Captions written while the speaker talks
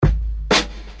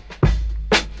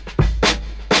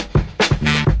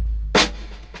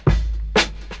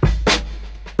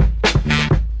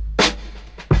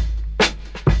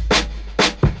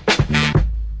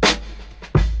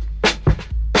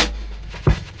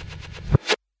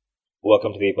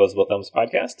Welcome to the Opposable Thumbs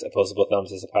podcast. Opposable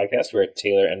Thumbs is a podcast where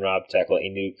Taylor and Rob tackle a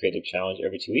new creative challenge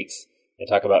every 2 weeks and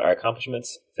talk about our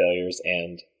accomplishments, failures,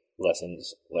 and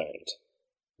lessons learned.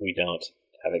 We don't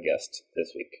have a guest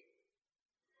this week.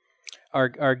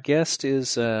 Our guest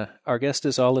is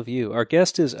all of you. Our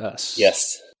guest is us.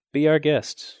 Yes. Be our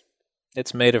guest.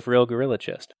 It's made of real gorilla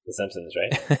chest. The Simpsons,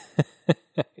 right?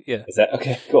 Yeah. Is that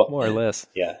okay? Cool. More or less.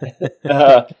 Yeah.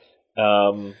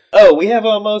 We have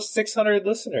almost 600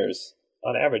 listeners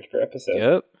on average per episode.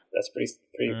 Yep. That's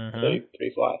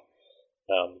pretty fly.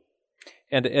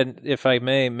 And if I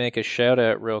may make a shout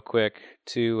out real quick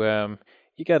to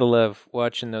you got to love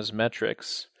watching those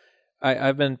metrics.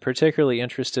 I've been particularly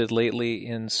interested lately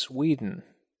in Sweden.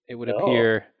 It would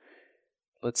appear.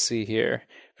 Let's see here.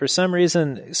 For some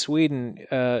reason, Sweden,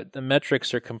 the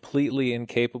metrics are completely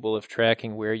incapable of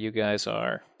tracking where you guys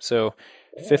are. So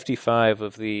 55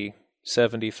 of the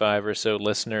 75 or so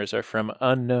listeners are from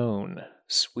unknown,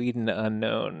 Sweden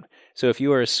unknown. So if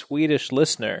you are a Swedish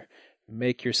listener,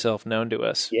 make yourself known to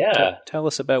us. Yeah. Tell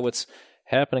us about what's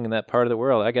happening in that part of the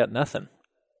world. I got nothing.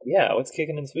 Yeah, what's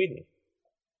kicking in Sweden?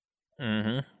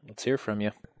 Let's hear from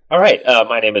you. All right,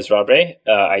 my name is Rob Ray.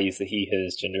 I use the he,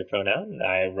 his gender pronoun.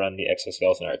 I run the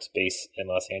Exoskeleton Arts base in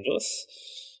Los Angeles.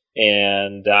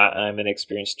 And I'm an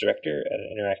experienced director at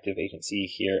an interactive agency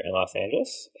here in Los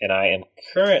Angeles. And I am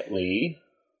currently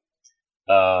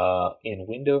in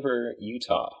Windover,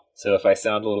 Utah. So if I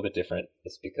sound a little bit different,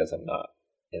 it's because I'm not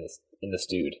in the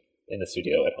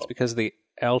studio at home. It's because of the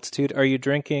altitude. Are you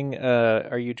drinking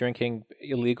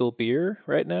illegal beer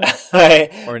right now? I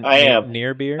am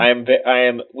near beer. I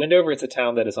am. Windover is a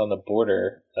town that is on the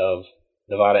border of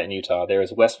Nevada and Utah. There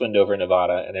is West Windover,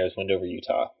 Nevada, and there is Windover,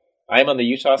 Utah. I am on the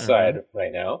Utah side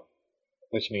right now,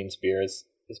 which means beer is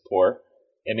poor.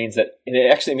 It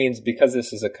actually means because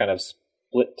this is a kind of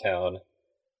split town.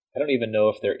 I don't even know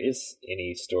if there is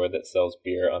any store that sells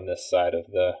beer on this side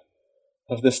of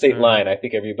the state line. I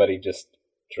think everybody just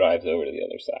drives over to the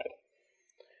other side.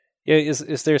 Yeah,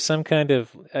 is there some kind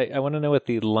of... I want to know what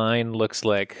the line looks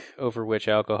like over which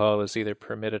alcohol is either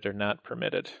permitted or not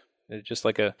permitted. Just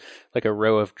like a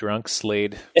row of drunks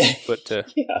laid foot to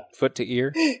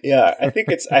ear. Yeah, I think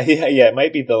it's... it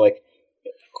might be the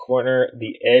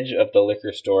the edge of the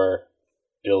liquor store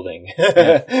building.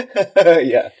 Yeah.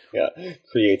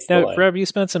 Creates the line. Now, Rob, you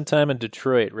spent some time in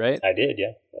Detroit, right? I did,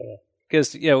 yeah. Oh, yeah.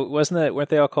 Because, weren't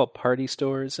they all called party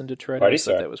stores in Detroit? Party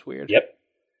store. That was weird. Yep.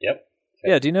 Okay.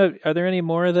 Yeah, do you know, are there any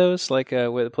more of those? Like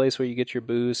a place where you get your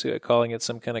booze, calling it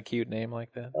some kind of cute name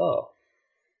like that? Oh.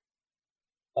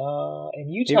 In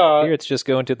Utah... Here it's just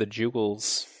going to the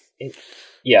jewels.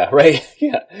 Yeah, right.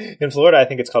 Yeah. In Florida, I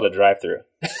think it's called a drive-thru.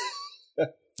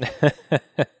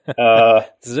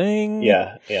 Zing!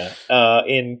 Yeah.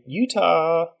 In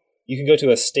Utah, you can go to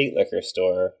a state liquor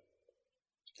store.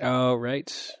 Oh,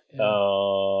 right.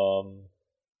 Yeah.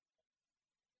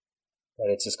 But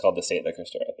it's just called the state liquor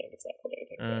store, I think. It's not called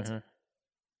anything else.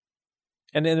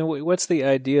 And then what's the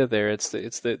idea there? It's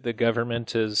the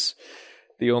government is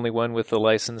the only one with the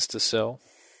license to sell?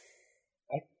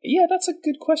 Yeah, that's a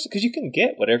good question, because you can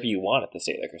get whatever you want at the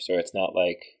state liquor store. It's not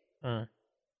like... I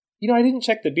didn't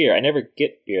check the beer. I never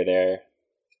get beer there,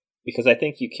 because I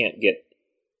think you can't get...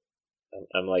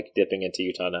 I'm dipping into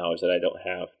Utah knowledge that I don't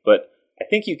have, but I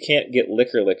think you can't get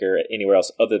liquor anywhere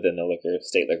else other than the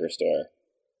state liquor store.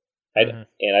 And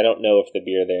I don't know if the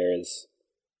beer there is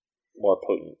more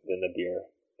potent than the beer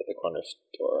at the corner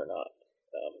store or not.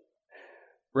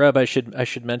 Rob, I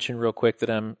should mention real quick that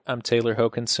I'm Taylor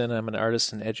Hokinson. I'm an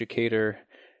artist and educator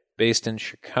based in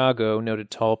Chicago,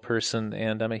 noted tall person,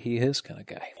 and I'm a he/his kind of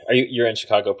guy. You're in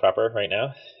Chicago proper right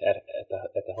now at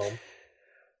the home?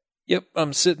 Yep,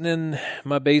 I'm sitting in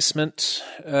my basement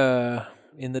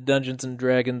in the Dungeons and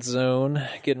Dragons zone,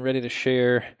 getting ready to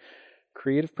share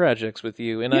creative projects with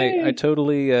you. And I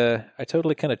totally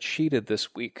kind of cheated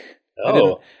this week.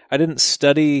 Oh. I didn't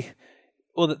study.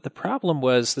 Well, the problem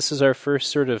was this is our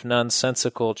first sort of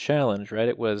nonsensical challenge, right?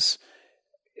 It was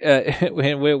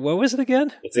what was it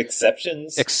again? It's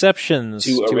exceptions to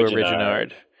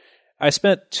Originard. I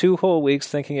spent 2 whole weeks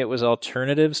thinking it was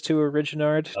alternatives to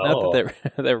Originard. Not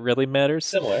that really matters.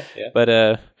 Similar, yeah. But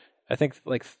I think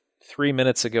 3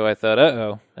 minutes ago I thought,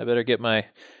 I better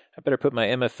put my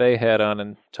MFA hat on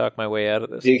and talk my way out of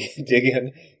this. Dig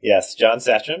in. Yes, John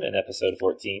Satcham in episode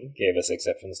 14 gave us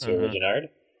exceptions to Originard.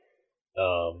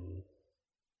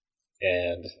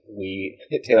 And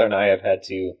Taylor and I have had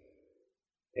to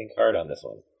think hard on this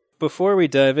one. Before we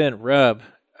dive in, Rob,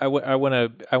 I want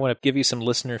to give you some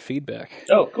listener feedback.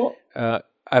 Oh, cool. I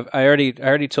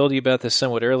already told you about this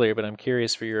somewhat earlier, but I'm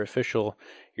curious for your official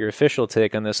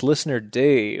take on this. Listener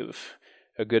Dave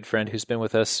a good friend who's been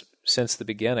with us since the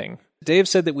beginning. Dave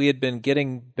said that we had been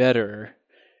getting better,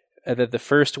 that the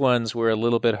first ones were a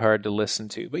little bit hard to listen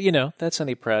to. But, that's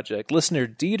any project. Listener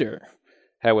Dieter,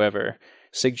 however,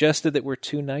 suggested that we're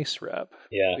too nice, Rob.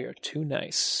 Yeah. We are too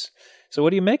nice. So what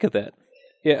do you make of that?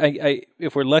 Yeah,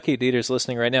 if we're lucky, Dieter's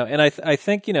listening right now. And I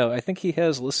think, I think he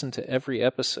has listened to every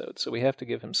episode, so we have to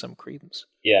give him some credence.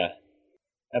 Yeah.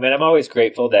 I mean, I'm always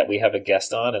grateful that we have a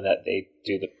guest on and that they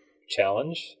do the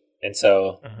challenge. And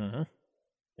so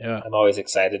yeah, I'm always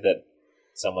excited that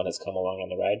someone has come along on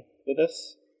the ride with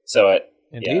us. So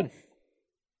Indeed.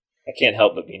 I can't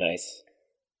help but be nice.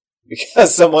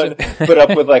 Because someone put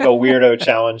up with like a weirdo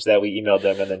challenge that we emailed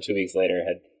them and then 2 weeks later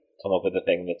had come up with a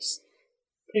thing that's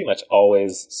pretty much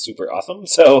always super awesome.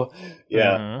 So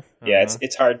yeah,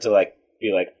 it's hard to like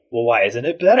be like, well, why isn't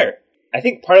it better? I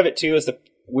think part of it too is that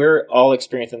we're all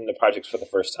experiencing the projects for the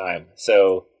first time.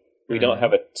 So we don't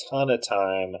have a ton of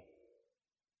time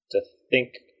to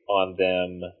think on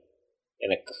them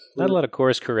in a not a lot of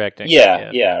course correcting.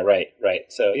 Yeah, right.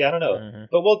 So I don't know.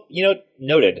 But we'll,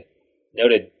 noted,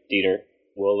 Dieter.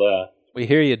 We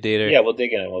hear you, Dieter. Yeah, we'll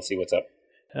dig in and we'll see what's up.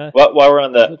 While we're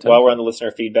on the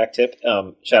listener feedback tip,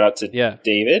 shout out to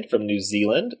David from New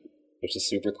Zealand, which is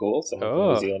super cool. Someone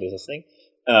from New Zealand is listening.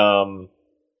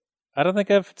 I don't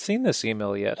think I've seen this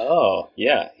email yet. Oh,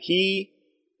 yeah. He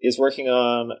is working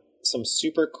on some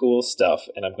super cool stuff,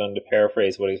 and I'm going to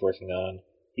paraphrase what he's working on.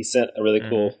 He sent a really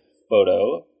cool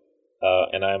photo,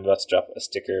 and I'm about to drop a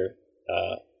sticker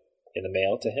in the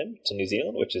mail to him, to New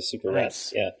Zealand, which is super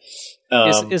nice. Rad.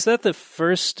 Yeah. Is that the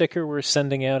first sticker we're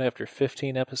sending out after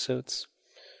 15 episodes?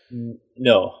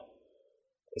 No,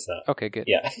 it's not. Okay, good.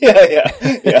 Yeah.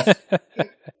 Yeah.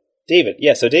 David.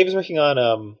 Yeah, so Dave is working on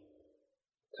a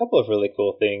couple of really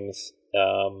cool things.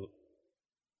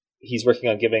 He's working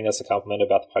on giving us a compliment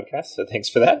about the podcast, so thanks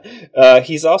for that.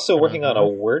 He's also working on a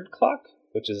word clock,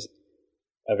 which is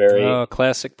a very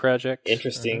classic project.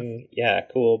 Interesting,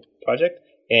 cool project.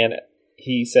 And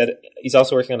he said he's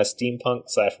also working on a steampunk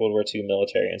 / World War II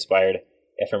military-inspired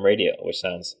FM radio, which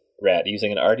sounds rad,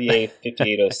 using an RDA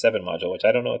 5807 module, which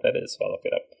I don't know what that is, so I'll look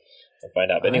it up and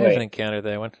find out. But anyway, I haven't encountered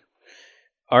that one.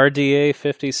 RDA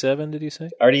 57, did you say?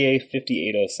 RDA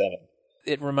 5807.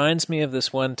 It reminds me of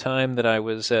this one time that I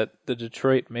was at the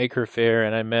Detroit Maker Faire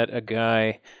and I met a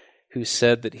guy who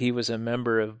said that he was a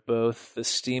member of both the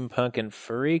steampunk and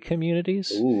furry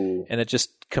communities. Ooh. And it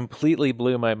just completely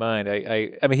blew my mind.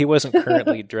 I mean, he wasn't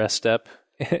currently dressed up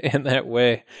in that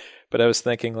way, but I was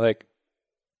thinking, like,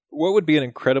 what would be an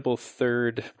incredible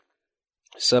third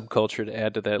subculture to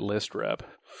add to that list, Rob?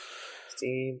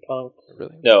 Steampunk?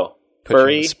 Really? No.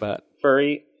 Furry and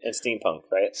steampunk,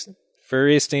 right?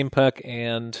 Furry, steampunk,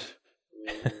 and...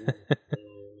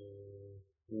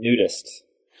 Nudist.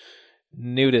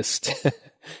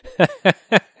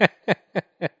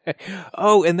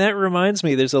 Oh, and that reminds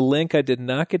me, there's a link I did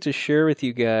not get to share with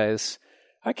you guys.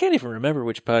 I can't even remember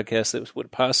which podcast it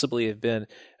would possibly have been.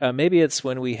 Maybe it's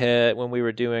when we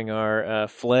were doing our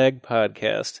Flag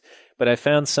podcast. But I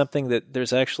found something that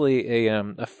there's actually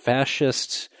a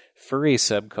fascist furry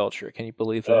subculture. Can you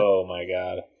believe that? Oh my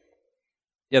god!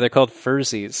 Yeah, they're called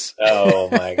fursies. Oh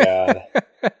my god!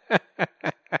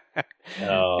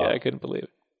 Yeah, I couldn't believe it.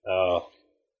 Oh.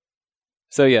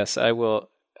 So yes, I will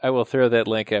throw that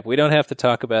link up. We don't have to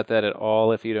talk about that at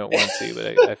all if you don't want to,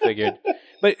 but I figured.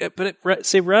 But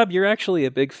say, Rob, you're actually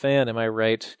a big fan, am I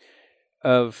right,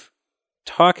 of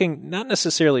talking, not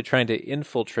necessarily trying to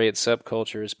infiltrate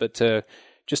subcultures, but to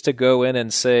go in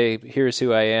and say, here's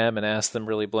who I am, and ask them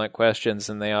really blunt questions,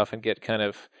 and they often get kind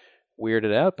of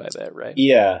weirded out by that, right?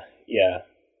 Yeah.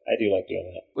 I do like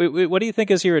doing that. What do you think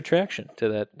is your attraction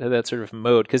to that sort of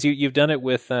mode? Because you've done it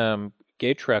with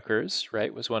Gay Truckers,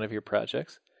 right? Was one of your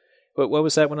projects. What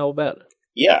was that one all about?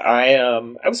 Yeah,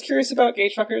 I was curious about gay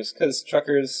truckers because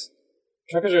truckers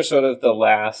are sort of the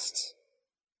last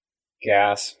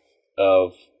gasp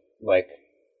of like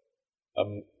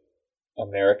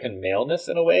American maleness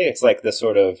in a way. It's like the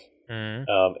sort of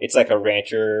it's like a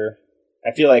rancher.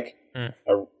 I feel like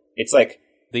it's like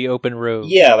the open road.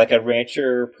 Yeah, like a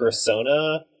rancher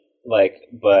persona,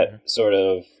 but sort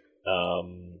of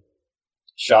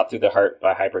shot through the heart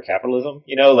by hypercapitalism.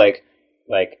 You know, like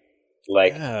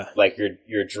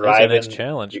you're driving. That's a nice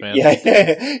challenge, man.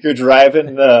 Yeah, you're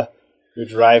driving the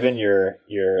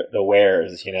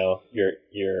wares. You know,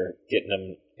 you're getting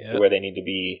them to where they need to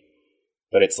be,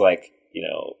 but it's like, you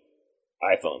know,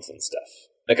 iPhones and stuff.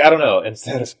 Like, I don't know,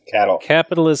 instead of cattle.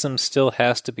 Capitalism still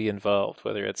has to be involved,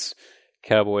 whether it's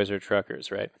cowboys or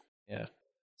truckers, right? Yeah.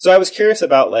 So I was curious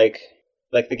about like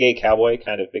the gay cowboy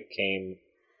kind of became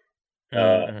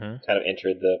kind of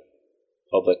entered the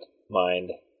public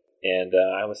mind. And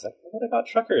I was like, what about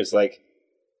truckers? Like,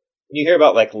 you hear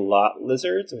about like lot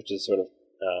lizards, which is sort of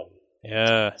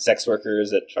sex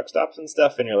workers at truck stops and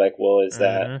stuff, and you're like, well, are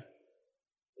there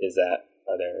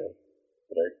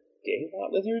gay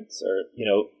lot lizards, or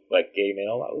like gay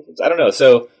male lot lizards? I don't know.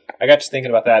 So I got to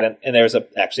thinking about that, and there was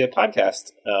actually a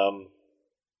podcast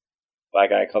by a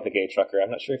guy called The Gay Trucker. I'm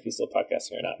not sure if he's still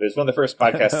podcasting or not. It was one of the first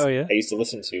podcasts I used to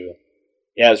listen to.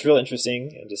 Yeah, it was real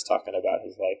interesting, and just talking about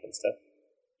his life and stuff.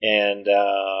 And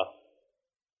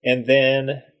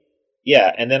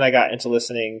then I got into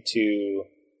listening to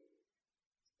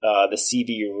the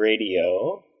CB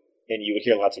radio, and you would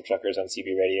hear lots of truckers on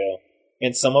CB radio,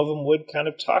 and some of them would kind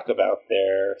of talk about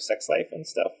their sex life and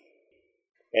stuff.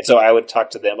 And so I would talk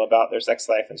to them about their sex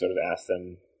life and sort of ask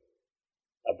them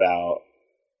about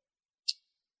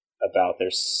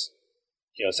their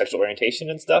sexual orientation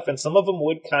and stuff. And some of them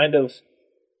would kind of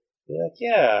be like,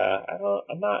 yeah,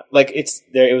 I'm not like it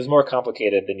was more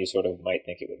complicated than you sort of might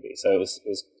think it would be. So it was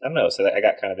I don't know. So I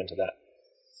got kind of into that.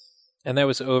 And that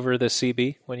was over the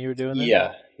CB when you were doing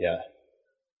that? Yeah.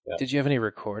 Did you have any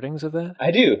recordings of that?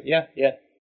 I do. Yeah.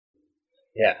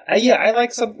 I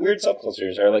like some weird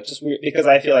subcultures, or like just weird, because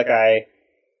I feel like I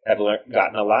have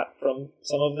gotten a lot from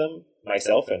some of them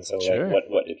myself. And so like,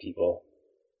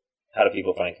 how do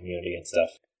people find community and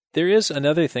stuff? There is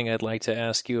another thing I'd like to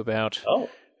ask you about.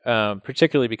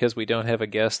 Particularly because we don't have a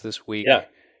guest this week. Yeah.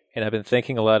 And I've been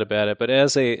thinking a lot about it. But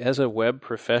as a web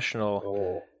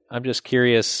professional, I'm just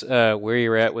curious where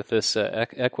you're at with this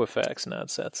Equifax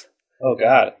nonsense. Oh,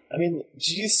 God. I mean, did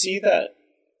you see that?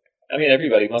 I mean,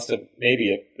 everybody must have,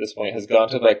 maybe at this point, has gone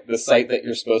to like the site that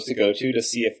you're supposed to go to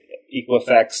see if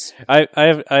Equifax...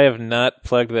 I have not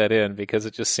plugged that in because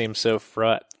it just seems so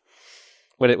fraught.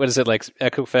 What is it, like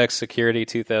Equifax Security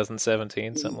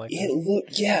 2017, something like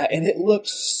that? And it looked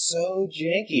so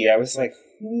janky. I was like,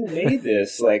 who made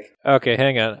this? Like, okay,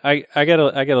 hang on. I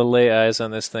gotta lay eyes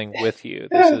on this thing with you.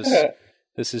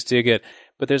 This is too good.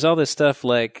 But there's all this stuff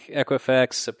like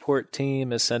Equifax support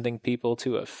team is sending people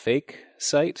to a fake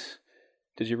site.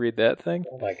 Did you read that thing?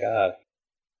 Oh my God!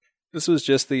 This was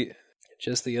just the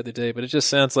other day, but it just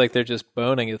sounds like they're just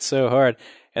boning it so hard.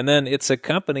 And then it's a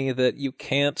company that you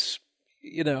can't.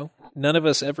 None of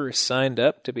us ever signed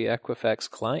up to be Equifax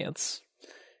clients.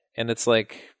 And it's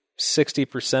like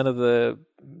 60% of the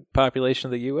population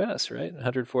of the U.S., right?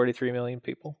 143 million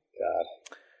people. God.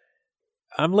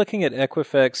 I'm looking at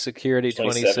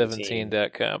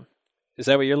EquifaxSecurity2017.com. Is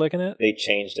that what you're looking at? They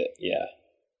changed it, yeah.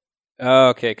 Oh,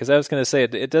 okay, because I was going to say,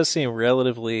 it does seem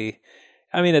relatively...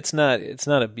 I mean, it's not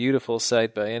a beautiful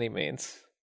site by any means.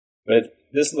 But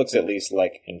this looks at least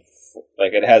like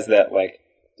it has that, like,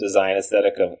 design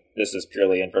aesthetic of this is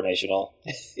purely informational,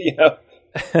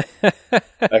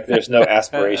 like there's no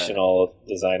aspirational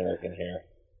design work in here.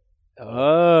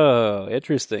 Oh,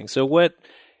 interesting. So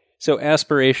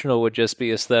aspirational would just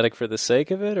be aesthetic for the sake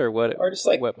of it, or what? Or just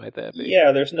like, what might that be?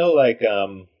 Yeah, there's no like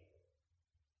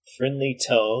friendly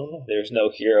tone. There's no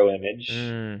hero image.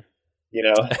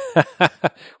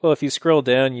 Well, if you scroll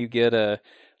down, you get a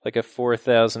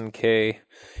 4,000K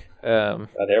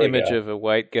image of a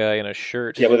white guy in a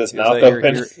shirt. Yeah, with his mouth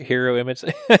open. Your hero image.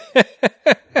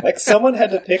 Like someone had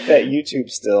to pick that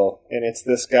YouTube still, and it's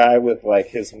this guy with like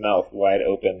his mouth wide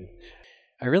open.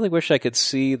 I really wish I could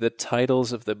see the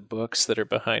titles of the books that are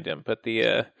behind him, but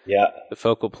the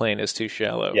focal plane is too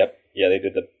shallow. Yep. Yeah, they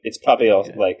did it's probably all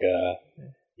like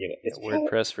it's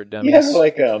WordPress for dummies. Yeah,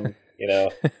 like how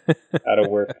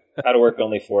to work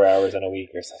only 4 hours in a week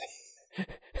or something.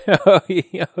 Oh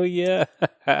yeah,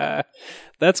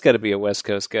 that's got to be a West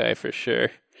Coast guy for sure.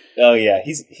 Oh yeah,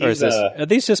 are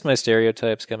these just my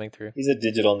stereotypes coming through? He's a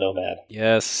digital nomad.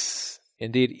 Yes,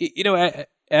 indeed.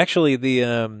 Actually,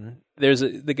 there's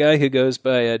the guy who goes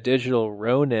by a Digital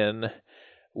Ronin,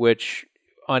 which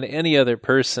on any other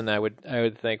person I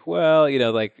would think, well,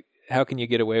 like, how can you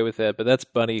get away with that? But that's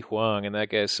Bunny Huang, and that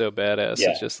guy's so badass.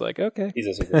 Yeah. It's just like, okay, he's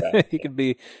a super badass. He can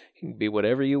be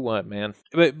whatever you want, man.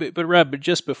 But Rob,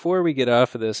 just before we get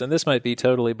off of this, and this might be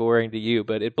totally boring to you,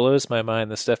 but it blows my mind,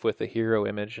 the stuff with the hero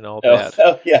image and all that.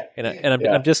 Oh yeah. And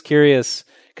I'm just curious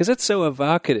because it's so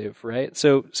evocative, right?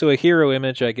 So a hero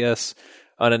image, I guess,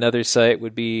 on another site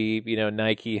would be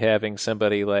Nike having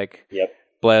somebody like. Yep.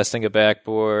 Blasting a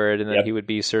backboard, and then he would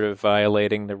be sort of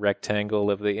violating the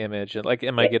rectangle of the image. And like,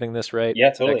 am I getting this right?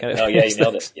 Yeah, totally. You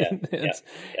nailed it. Yeah.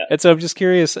 And so I'm just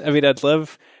curious. I mean, I'd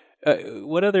love.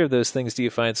 What other of those things do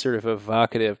you find sort of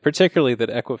evocative, particularly that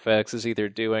Equifax is either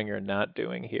doing or not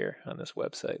doing here on this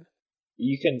website?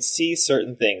 You can see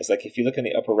certain things. Like if you look in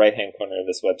the upper right-hand corner of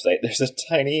this website, there's a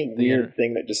tiny weird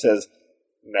thing that just says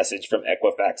 "Message from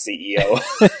Equifax CEO."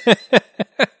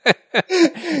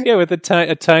 Yeah, with a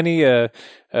tiny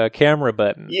camera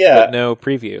button. Yeah. But no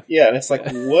preview. Yeah, and it's like,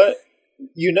 what?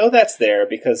 You know that's there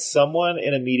because someone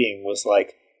in a meeting was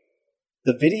like,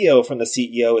 the video from the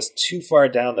CEO is too far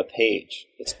down the page.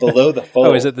 It's below the fold.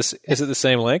 Oh, is it the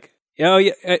same link? Oh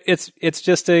yeah, it's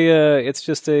just a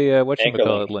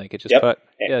whatchamacallit link. It just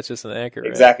it's just an anchor.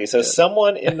 Exactly. Right? So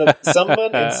someone in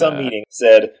some meeting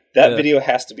said that video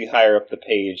has to be higher up the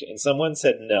page, and someone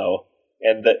said no,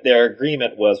 and that their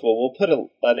agreement was, well, we'll put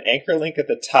an anchor link at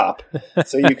the top,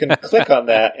 so you can click on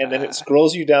that, and then it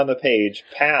scrolls you down the page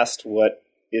past what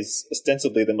is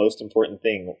ostensibly the most important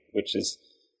thing, which is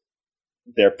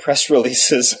their press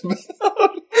releases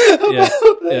about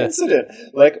the incident.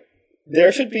 Like,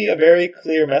 there should be a very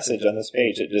clear message on this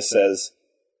page. It just says,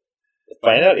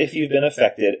 find out if you've been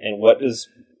affected and what does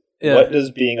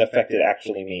being affected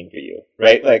actually mean for you,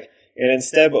 right? Like, and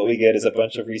instead what we get is a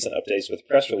bunch of recent updates with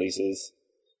press releases,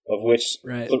 of which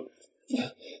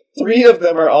 3 of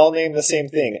them are all named the same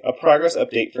thing. A progress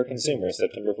update for consumers,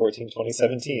 September 14,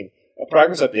 2017. A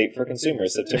progress update for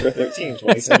consumers, September 13,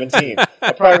 2017.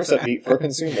 A progress update for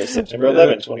consumers, September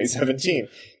 11, 2017.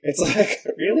 It's like,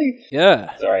 really?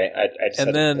 Yeah. Sorry, I just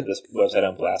had to put this website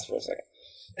on blast for a second.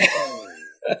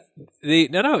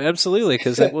 No, absolutely,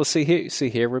 because we'll see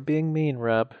here, we're being mean,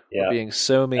 Rob. Yeah. We're being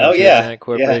so mean to a giant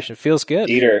corporation. Yeah. Feels good.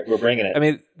 Dieter, we're bringing it. I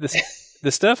mean,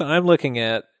 the stuff I'm looking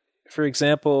at, for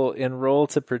example, enroll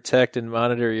to protect and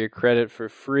monitor your credit for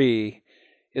free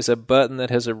is a button that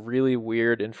has a really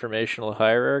weird informational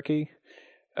hierarchy.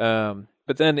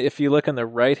 But then if you look on the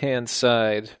right-hand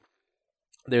side,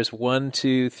 there's 1,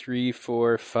 2, 3,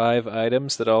 4, 5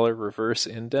 items that all are reverse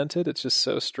indented. It's just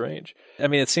so strange. I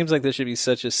mean, it seems like there should be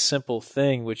such a simple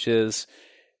thing, which is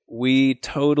we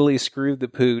totally screwed the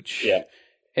pooch,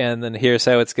 and then here's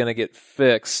how it's going to get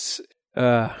fixed.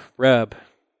 Rob,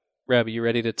 are you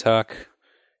ready to talk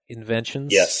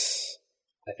inventions? Yes.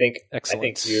 Excellent. I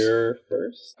think you're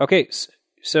first. Okay,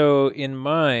 so in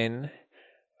mine,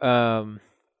 I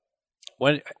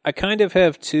kind of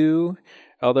have 2,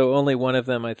 although only one of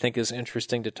them I think is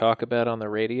interesting to talk about on the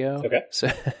radio. Okay.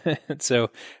 So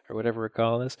or whatever we're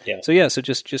calling this. Yeah. So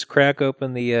just crack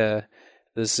open the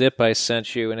zip I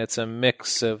sent you, and it's a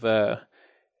mix of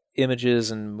images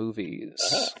and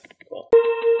movies. Cool.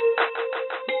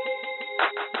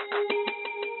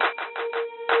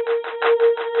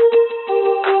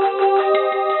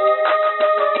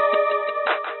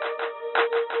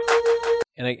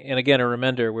 And again, a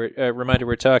reminder: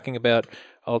 we're talking about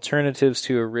alternatives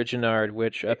to Originard,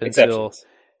 which up until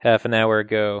half an hour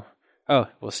ago. Oh,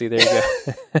 well, see, there you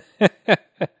go.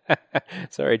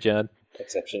 Sorry, John.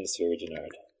 Exceptions to Originard.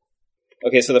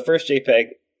 Okay, so the first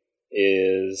JPEG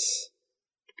is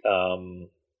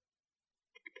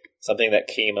something that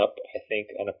came up, I think,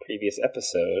 on a previous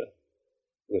episode,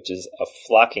 which is a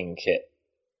flocking kit.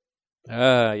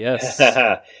 Ah, yes.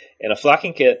 And a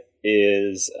flocking kit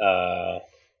is,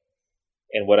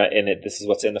 this is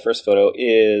what's in the first photo,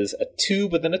 is a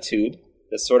tube within a tube.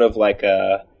 It's sort of like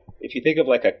if you think of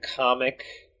like a comic,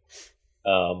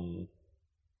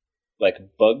 like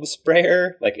bug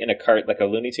sprayer, like in like a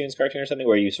Looney Tunes cartoon or something,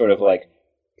 where you sort of like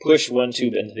push one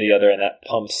tube into the other and that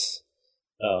pumps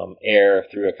air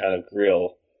through a kind of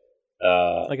grill.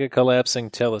 Like a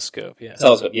collapsing telescope, yeah.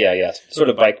 Telescope, yeah. Sort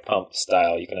of bike pump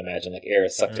style, you can imagine. Like air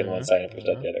is sucked in one side and pushed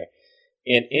out the other.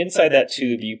 And inside that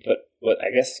tube, you put what I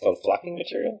guess is called flocking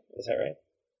material. Is that right?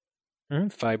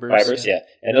 Fibers. Fibers, yeah.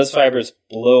 And those fibers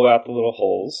blow out the little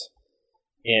holes.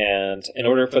 And in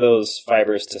order for those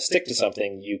fibers to stick to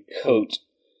something, you coat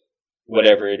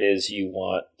whatever it is you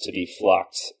want to be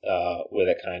flocked with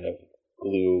a kind of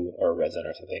glue or resin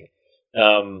or something.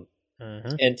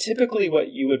 And typically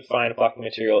what you would find flocking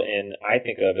material in, I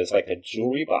think of as like a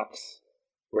jewelry box,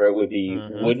 where it would be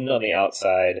wooden on the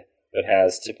outside, but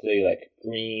has typically like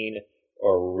green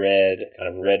or red,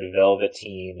 kind of red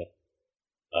velveteen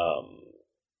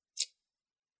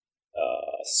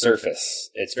surface.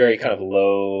 It's very kind of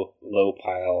low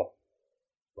pile,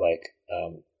 like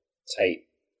tight,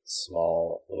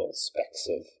 small little specks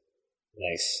of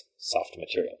nice soft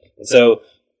material. And so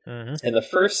in the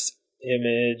first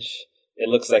image, it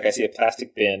looks like I see a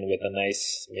plastic bin with a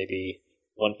nice, maybe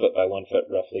 1 foot by 1 foot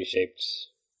roughly shaped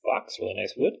box, really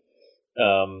nice wood.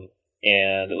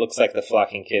 And it looks like the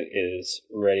flocking kit is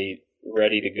ready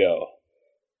to go.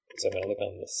 So I'm going to look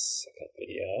on the second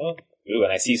video. Ooh,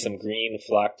 and I see some green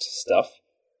flocked stuff.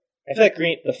 I feel like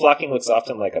the flocking looks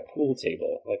often like a pool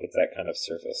table, like it's that kind of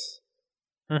surface.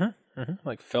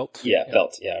 Like felt. Yeah,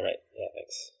 felt. Yeah, right. Yeah,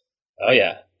 thanks. Oh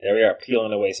yeah, there we are,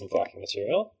 peeling away some flocking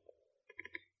material.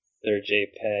 Third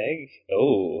JPEG.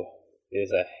 Oh,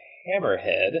 is a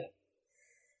hammerhead.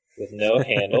 with no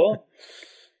handle.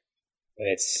 And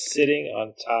it's sitting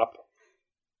on top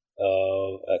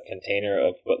of a container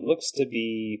of what looks to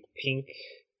be pink,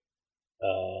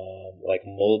 like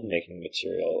mold-making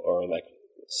material or like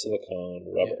silicone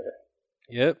rubber.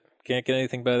 Yep. Can't get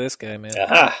anything by this guy, man.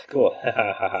 Aha! Cool.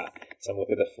 So I'm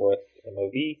looking at the fourth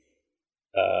MOV.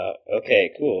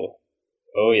 Okay, cool.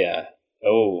 Oh, yeah.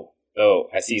 Oh,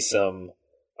 I see some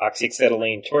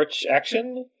oxyacetylene torch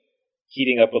action.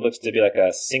 Heating up what looks to be like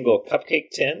a single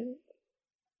cupcake tin.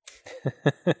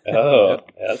 Oh,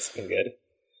 yep. That's been good.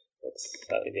 Looks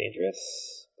slightly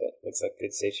dangerous, but looks like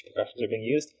good safety precautions are being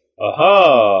used.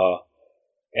 Aha!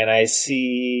 And I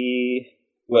see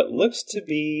what looks to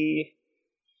be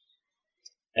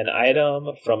an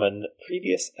item from a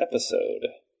previous episode.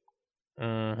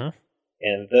 Mm-hmm.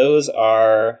 And those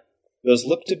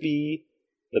look to be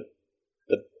the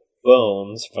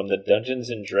bones from the Dungeons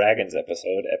and Dragons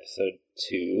episode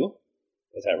 2.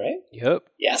 Is that right? Yep.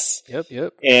 Yes.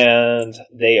 Yep. And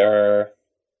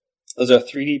those are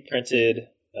 3D printed,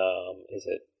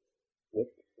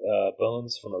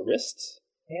 bones from a wrist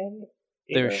hand?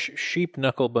 They're sheep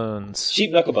knuckle bones.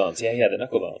 Sheep knuckle bones, yeah, the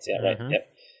knuckle bones, yeah, right, Mm-hmm.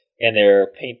 yep. And they're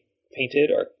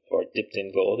painted or dipped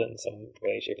in gold in some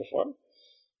way, shape, or form.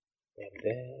 And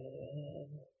then...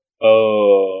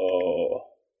 Oh,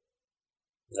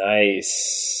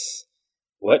 nice.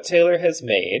 What Taylor has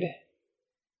made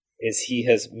is he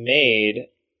has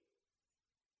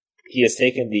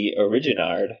taken the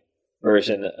Originard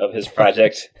version of his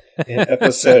project in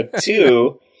episode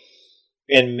 2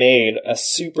 and made a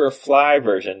super fly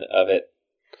version of it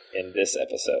in this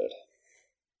episode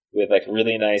with like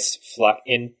really nice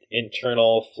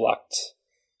internal flocked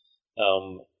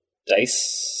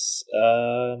dice.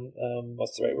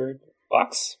 What's the right word?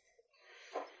 Box.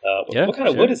 What kind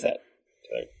of wood is that?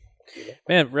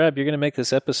 Man, Rob, you're going to make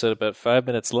this episode about 5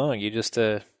 minutes long. You just,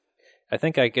 I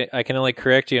think I can only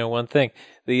correct you on one thing.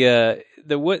 The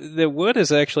wood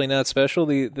is actually not special.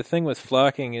 The thing with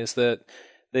flocking is that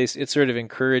it sort of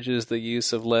encourages the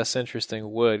use of less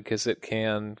interesting wood because it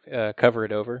can cover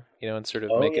it over, and sort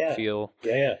of make it feel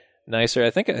nicer. I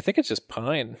think it's just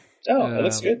pine. Oh, it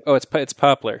looks good. Oh, it's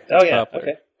poplar. Oh, yeah. Poplar.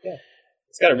 Okay. Yeah.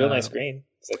 It's got a real nice grain.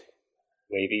 It's like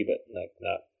wavy, but like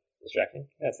not distracting.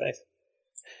 That's nice.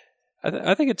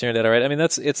 I think it turned out all right. I mean,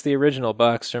 it's the original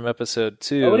box from episode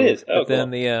 2. Oh, it is. But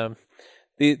then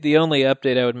the only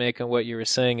update I would make on what you were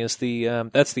saying is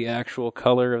that's the actual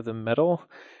color of the metal.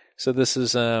 So this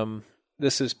is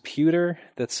pewter.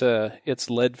 It's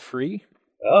lead free.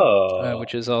 Oh,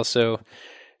 which is also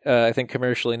I think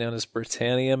commercially known as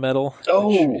Britannia metal. Oh,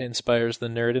 which inspires the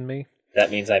nerd in me.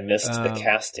 That means I missed the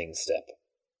casting step.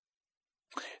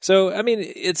 So, I mean,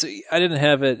 I didn't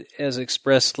have it as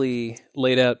expressly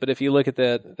laid out, but if you look at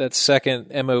that second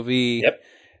MOV, yep.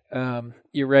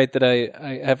 You're right that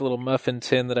I have a little muffin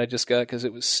tin that I just got because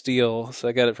it was steel, so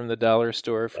I got it from the dollar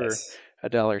store for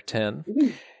 $1.10.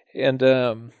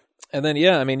 Mm-hmm. And then,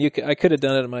 yeah, I mean, I could have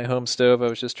done it on my home stove. I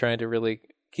was just trying to really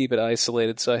keep it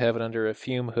isolated, so I have it under a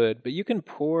fume hood. But you can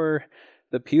pour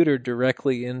the pewter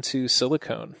directly into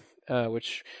silicone,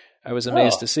 which I was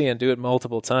amazed to see, and do it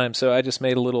multiple times. So I just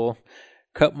made a little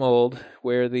cup mold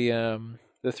where the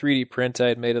 3D print I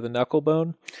had made of the knuckle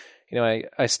bone.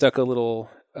 I stuck a little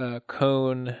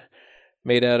cone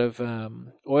made out of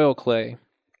oil clay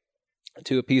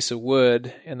to a piece of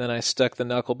wood, and then I stuck the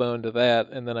knuckle bone to that,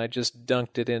 and then I just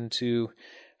dunked it into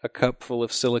a cup full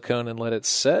of silicone and let it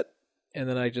set, and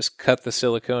then I just cut the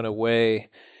silicone away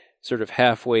sort of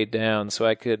halfway down so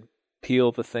I could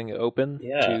peel the thing open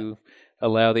to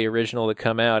allow the original to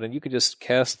come out, and you could just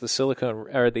cast the silicone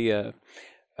or the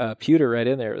pewter right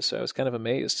in there. So I was kind of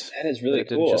amazed. That is really it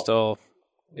cool. Didn't just all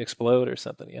explode or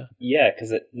something. Yeah. Yeah, because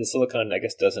the silicone, I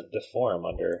guess, doesn't deform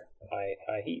under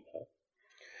high heat. Huh?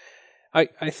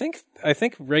 I think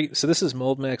right. So this is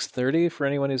Moldmax 30 for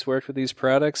anyone who's worked with these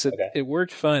products. It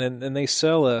worked fine, and they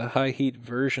sell a high heat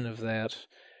version of that.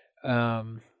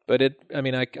 But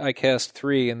I cast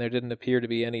 3, and there didn't appear to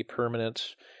be any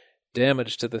permanent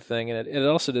damage to the thing, and it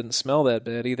also didn't smell that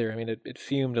bad either. I mean, it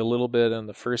fumed a little bit on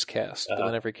the first cast, but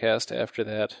then every cast after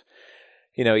that,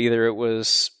 either it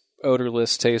was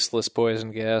odorless, tasteless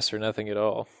poison gas or nothing at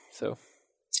all. So,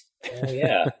 oh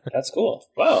yeah, that's cool.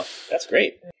 Wow, that's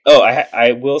great. Oh,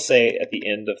 I will say at the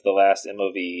end of the last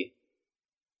MOV,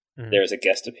 there's a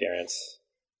guest appearance.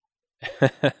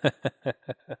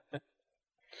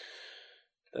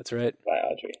 That's right. By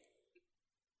Audrey.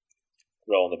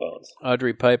 Rolling the bones.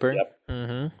 Audrey Piper. Yep.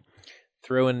 Mm-hmm.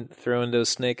 Throwing those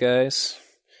snake eyes.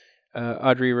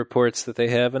 Audrey reports that they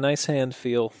have a nice hand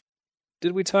feel.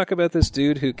 Did we talk about this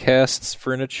dude who casts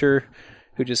furniture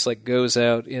who just like goes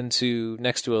out into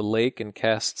next to a lake and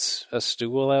casts a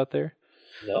stool out there?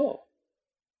 No.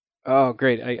 Oh,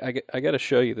 great. I got to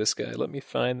show you this guy. Let me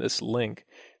find this link.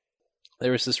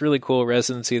 There was this really cool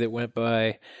residency that went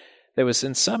by that was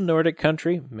in some Nordic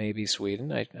country, maybe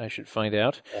Sweden. I should find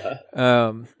out.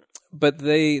 But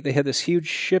they had this huge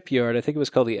shipyard. I think it was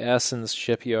called the Assens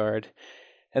Shipyard.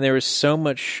 And there was so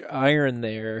much iron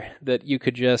there that you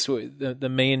could just, the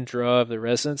main draw of the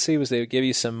residency was they would give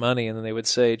you some money and then they would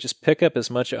say, just pick up as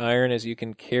much iron as you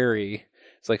can carry.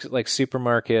 It's like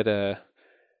supermarket,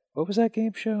 what was that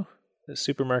game show? The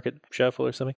Supermarket Shuffle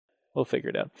or something? We'll figure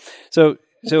it out. So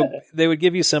they would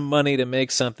give you some money to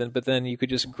make something, but then you could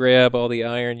just grab all the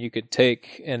iron you could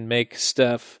take and make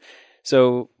stuff.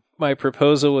 So my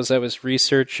proposal was I was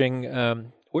researching,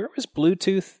 where was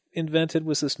Bluetooth invented?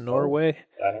 Was this Norway?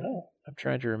 I don't know. I'm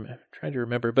trying to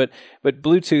remember. But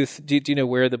Bluetooth, do you know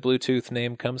where the Bluetooth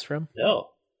name comes from? No.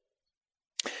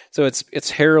 So it's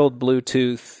Harold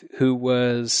Bluetooth, who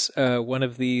was one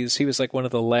of these. He was like one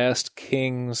of the last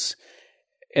kings.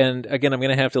 And again, I'm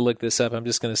going to have to look this up. I'm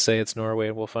just going to say it's Norway,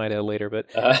 and we'll find out later. But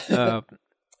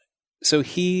so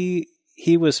he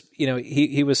was,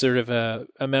 he was sort of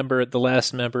a member, the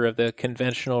last member of the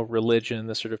conventional religion,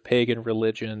 the sort of pagan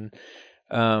religion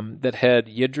that had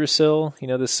Yggdrasil,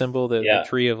 the symbol, the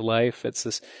tree of life. It's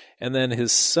this, and then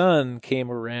his son came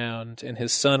around, and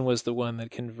his son was the one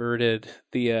that converted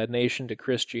the nation to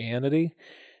Christianity.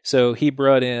 So he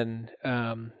brought in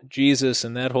Jesus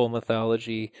and that whole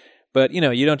mythology. But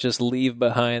you don't just leave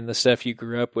behind the stuff you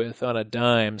grew up with on a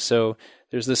dime. So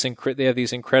there's this they have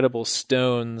these incredible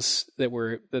stones that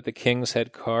the kings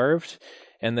had carved.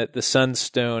 And that the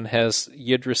sunstone has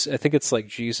Yggdrasil. I think it's like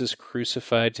Jesus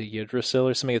crucified to Yggdrasil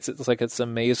or something. It's like it's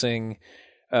amazing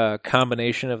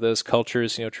combination of those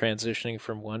cultures, transitioning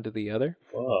from one to the other.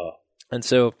 Whoa. And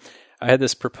so I had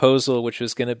this proposal, which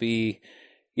was going to be,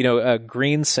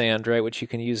 green sand, right, which you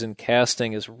can use in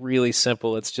casting, is really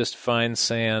simple. It's just fine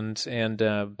sand and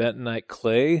bentonite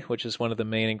clay, which is one of the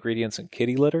main ingredients in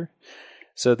kitty litter.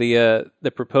 So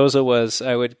the proposal was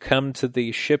I would come to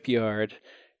the shipyard,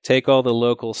 take all the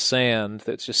local sand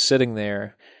that's just sitting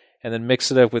there, and then mix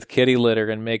it up with kitty litter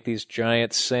and make these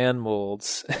giant sand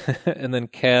molds, and then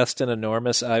cast an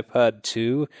enormous iPod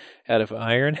 2 out of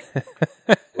iron.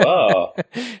 Wow!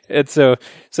 And so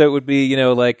it would be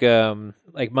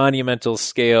like monumental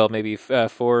scale, maybe 4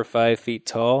 or 5 feet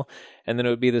tall, and then it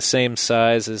would be the same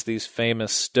size as these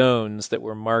famous stones that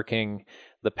were marking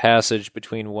the passage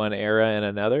between one era and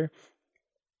another.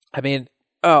 I mean,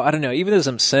 I don't know. Even as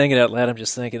I'm saying it out loud, I'm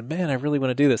just thinking, man, I really want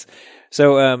to do this.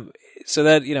 So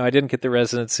that, I didn't get the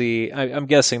residency. I'm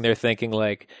guessing they're thinking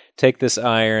like, take this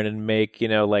iron and make,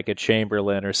 like a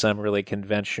Chamberlain or some really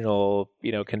conventional,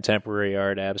 contemporary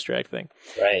art abstract thing.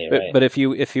 Right. But if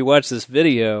you watch this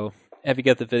video, have you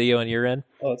got the video on your end?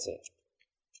 Oh, it's it.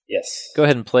 Yes. Go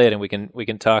ahead and play it, and we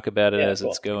can talk about it as cool.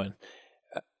 it's going.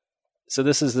 So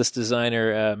this is this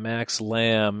designer, Max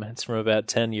Lamb. It's from about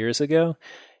 10 years ago.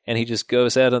 And he just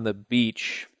goes out on the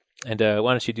beach. And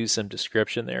why don't you do some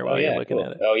description there while you're looking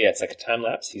at it? Oh, yeah, it's like a time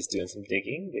lapse. He's doing some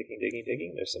digging.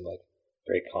 There's some like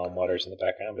very calm waters in the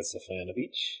background, but it's definitely on the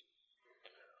beach.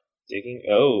 Digging.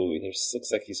 Oh,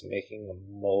 looks like he's making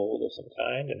a mold of some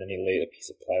kind, and then he laid a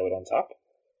piece of plywood on top.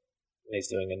 And he's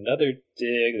doing another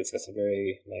dig that's got some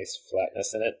very nice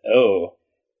flatness in it. Oh.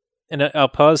 And I'll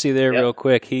pause you there real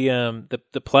quick. He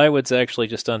the plywood's actually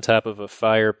just on top of a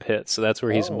fire pit, so that's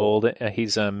where he's molding.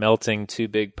 He's melting 2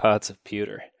 big pots of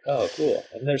pewter. Oh, cool!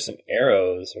 And there's some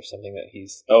arrows or something that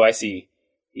he's. Oh, I see.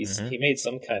 He made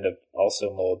some kind of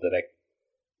also mold that I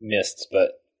missed,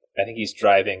 but I think he's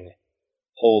driving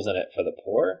holes in it for the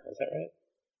pour. Is that right?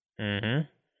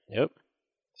 Mm-hmm. Yep.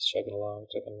 He's chugging along.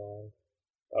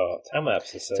 Oh, time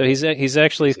lapse is so he's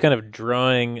actually kind of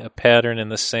drawing a pattern in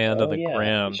the sand on the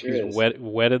ground. Sure he's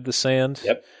wetted the sand.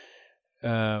 Yep.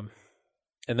 And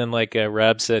then, like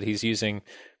Rob said, he's using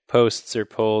posts or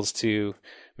poles to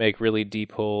make really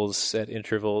deep holes at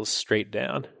intervals straight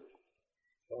down.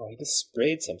 Oh, he just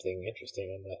sprayed something interesting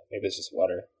on maybe it's just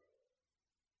water.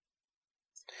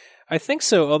 I think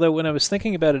so, although when I was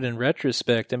thinking about it in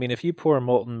retrospect, I mean, if you pour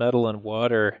molten metal in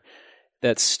water,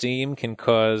 that steam can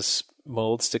cause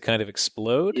molds to kind of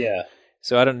explode. Yeah.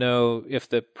 So I don't know if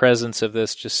the presence of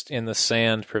this just in the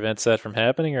sand prevents that from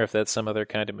happening, or if that's some other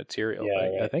kind of material.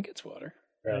 Yeah, right. I think it's water.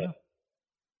 Right.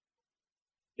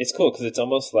 It's cool because it's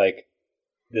almost like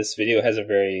this video has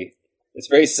it's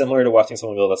very similar to watching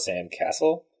someone build a sand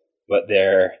castle, but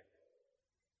they're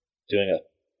doing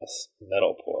a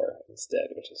metal pour instead,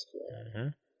 which is cool. Mm-hmm.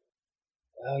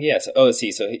 Oh, yeah. So, let's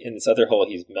see. So in this other hole,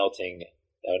 he's melting.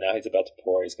 Oh, now he's about to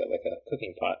pour. He's got like a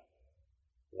cooking pot.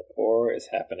 The pour is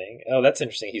happening. Oh, that's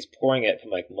interesting. He's pouring it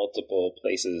from like multiple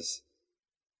places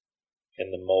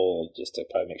in the mold just to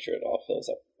probably make sure it all fills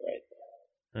up right.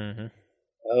 Mm-hmm.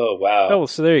 Oh, wow. Oh,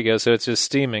 so there you go. So it's just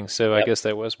steaming. So I guess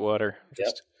that was water.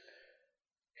 Just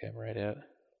came right out.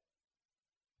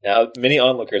 Now, many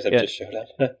onlookers have just showed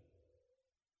up.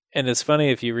 And it's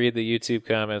funny if you read the YouTube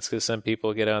comments, because some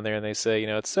people get on there and they say,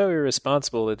 it's so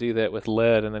irresponsible to do that with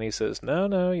lead. And then he says, no,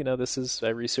 I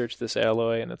researched this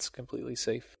alloy and it's completely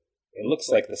safe. It looks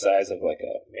like the size of like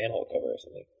a manhole cover or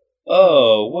something.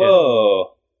 Oh,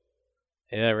 whoa.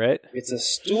 Yeah, right? It's a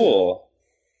stool,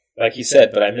 like you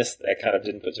said, but I kind of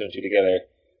didn't put two and two together.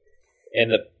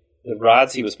 And the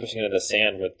rods he was pushing into the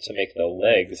sand were to make the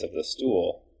legs of the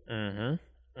stool.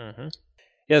 Mm-hmm. Mm-hmm.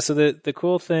 Yeah, so the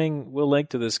cool thing, we'll link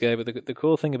to this guy, but the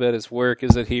cool thing about his work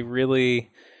is that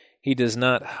he does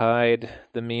not hide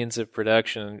the means of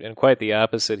production, and quite the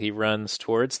opposite, he runs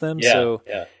towards them.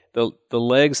 The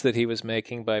legs that he was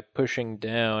making by pushing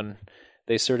down,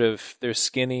 they're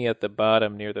skinny at the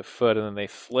bottom near the foot, and then they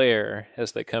flare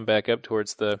as they come back up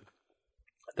towards the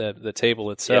table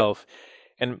itself.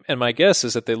 Yeah. And my guess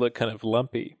is that they look kind of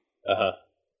lumpy. Uh-huh.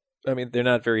 I mean, they're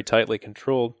not very tightly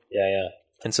controlled. Yeah.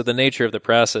 And so the nature of the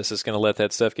process is going to let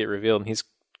that stuff get revealed, and he's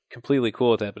completely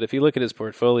cool with that. But if you look at his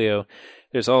portfolio,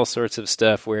 there's all sorts of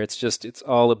stuff where it's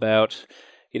all about,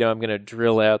 I'm going to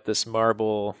drill out this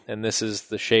marble, and this is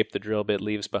the shape the drill bit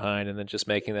leaves behind, and then just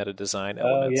making that a design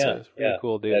element. Oh, yeah. So it's really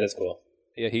cool, dude. That is cool.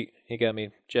 Yeah, he got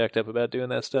me jacked up about doing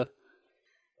that stuff.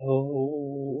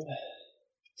 Oh.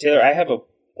 Taylor, I have a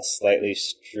slightly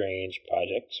strange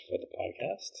project for the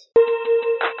podcast.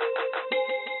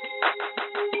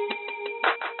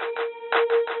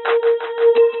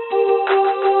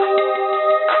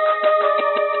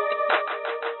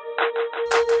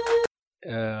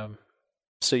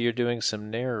 So you're doing some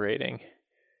narrating.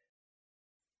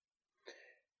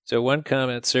 So one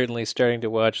comment certainly starting to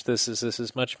watch this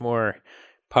is much more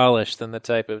polished than the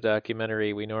type of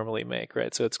documentary we normally make,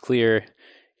 right? So it's clear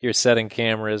you're setting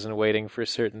cameras and waiting for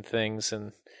certain things,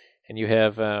 and you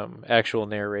have actual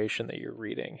narration that you're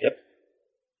reading. Yep.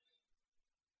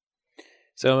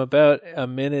 So I'm about a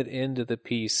minute into the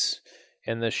piece,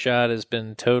 and the shot has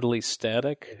been totally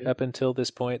static up until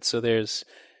this point. So there's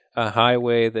a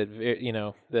highway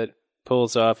that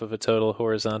pulls off of a total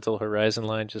horizontal horizon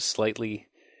line, just slightly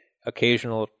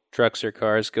occasional trucks or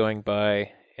cars going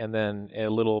by, and then a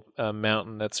little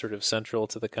mountain that's sort of central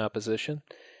to the composition.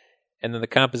 And then the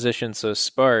composition's so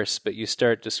sparse, but you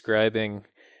start describing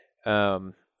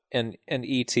an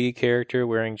E.T. character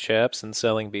wearing chaps and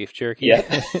selling beef jerky. Yeah.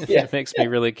 It makes me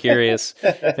really curious.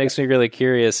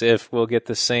 If we'll get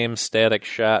the same static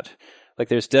shot. Like,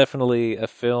 there's definitely a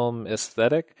film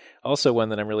aesthetic, also one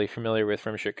that I'm really familiar with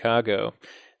from Chicago,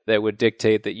 that would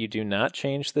dictate that you do not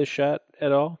change this shot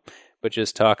at all, but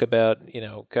just talk about,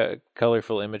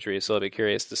 colorful imagery. So I'll be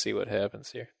curious to see what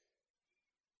happens here.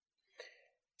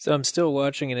 So I'm still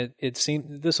watching, and it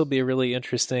seems this will be a really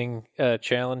interesting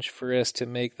challenge for us to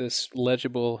make this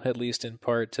legible, at least in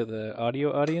part, to the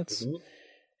audio audience. Mm-hmm.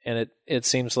 And it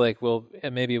seems like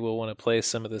maybe we'll want to play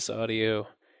some of this audio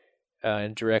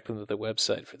and direct them to the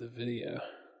website for the video.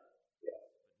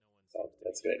 Yeah,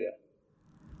 that's a good idea.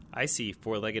 I see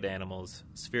four-legged animals,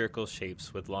 spherical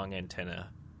shapes with long antennae,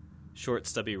 short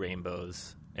stubby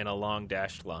rainbows, and a long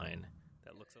dashed line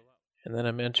that looks a lot. And then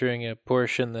I'm entering a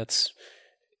portion that's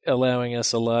allowing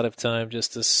us a lot of time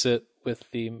just to sit with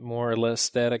the more or less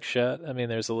static shot. I mean,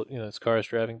 there's it's cars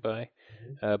driving by,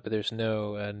 but there's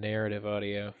no narrative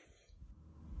audio.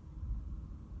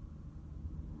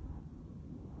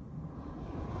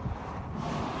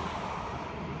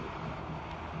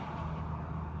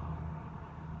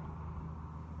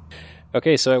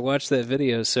 Okay, so I watched that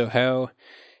video. So how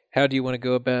do you want to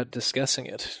go about discussing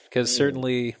it? Because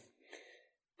certainly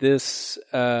this,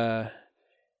 I'm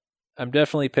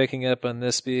definitely picking up on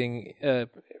this being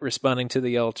responding to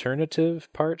the alternative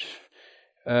part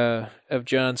of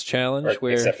John's challenge,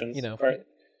 where part.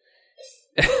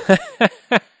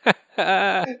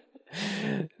 The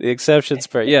exceptions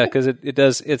part, yeah, because it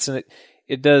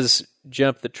does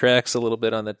jump the tracks a little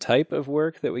bit on the type of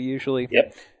work that we usually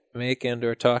make and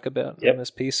or talk about in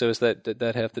this piece. So did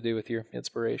that have to do with your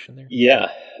inspiration there? Yeah.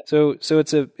 So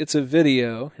it's a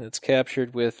video, and it's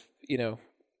captured with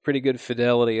pretty good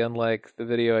fidelity, unlike the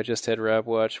video I just had Rob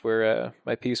watch where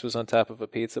my piece was on top of a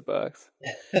pizza box.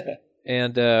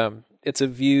 And it's a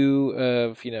view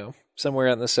of somewhere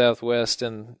out in the Southwest,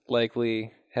 and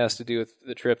likely has to do with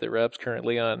the trip that Rob's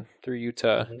currently on through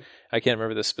Utah. Mm-hmm. I can't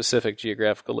remember the specific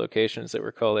geographical locations that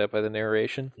were called out by the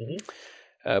narration. Mm-hmm.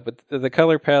 But the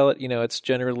color palette, it's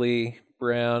generally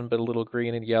brown, but a little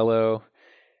green and yellow.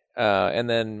 and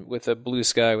then with a blue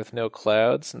sky with no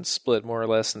clouds, and split more or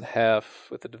less in half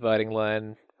with the dividing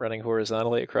line running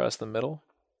horizontally across the middle.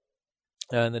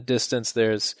 In the distance,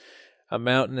 there's a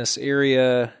mountainous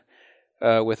area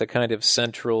with a kind of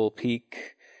central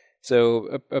peak.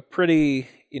 So a pretty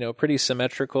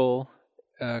symmetrical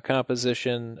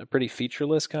composition, a pretty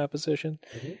featureless composition.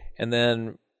 Mm-hmm. And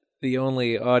then the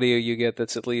only audio you get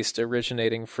that's at least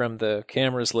originating from the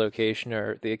camera's location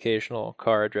are the occasional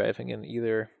car driving in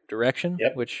either direction,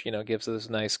 which, gives those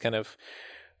nice kind of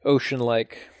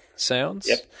ocean-like sounds.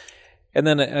 Yep. And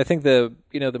then I think the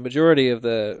majority of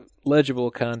the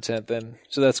legible content then,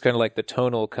 so that's kind of like the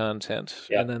tonal content.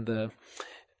 Yep. And then the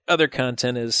other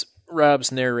content is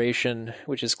Rob's narration,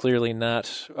 which is clearly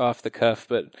not off the cuff,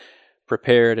 but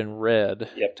prepared and read,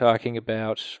 talking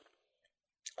about.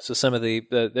 So some of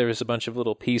there was a bunch of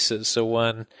little pieces. So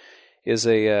one is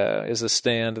a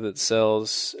stand that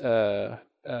sells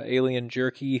alien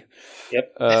jerky,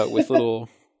 with little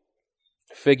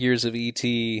figures of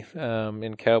E.T.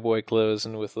 In cowboy clothes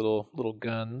and with little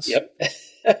guns. Yep.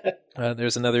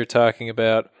 There's another talking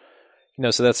about,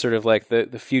 so that's sort of like the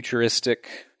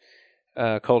futuristic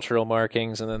cultural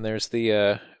markings, and then there's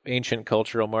the ancient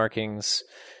cultural markings,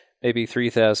 maybe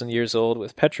 3,000 years old,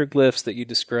 with petroglyphs that you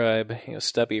describe,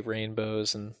 stubby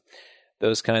rainbows and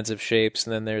those kinds of shapes.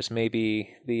 And then there's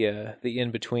maybe the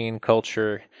in-between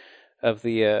culture of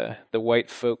the white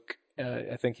folk.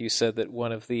 I think you said that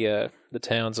one of the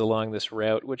towns along this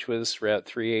route, which was Route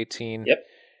 318,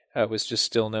 was just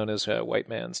still known as White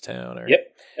Man's Town, or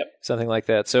something like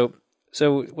that. So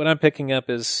what I'm picking up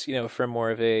is, from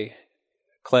more of a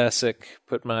classic,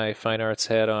 put my fine arts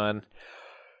hat on,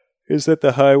 is that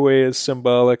the highway is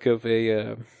symbolic of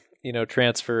a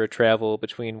transfer or travel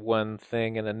between one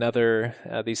thing and another.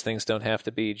 These things don't have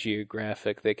to be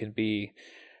geographic; they can be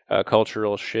a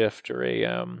cultural shift or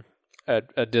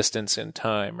a distance in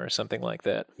time or something like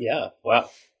that. Yeah. Wow.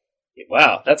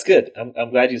 That's good. I'm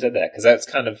glad you said that, because that's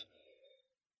kind of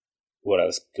what I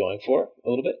was going for a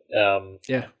little bit.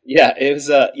 Yeah. It was.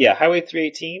 Highway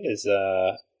 318 is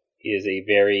a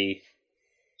very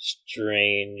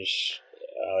strange,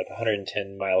 like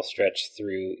 110-mile stretch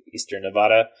through eastern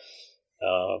Nevada.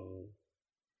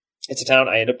 It's a town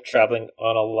I end up traveling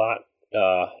on a lot,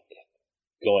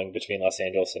 going between Los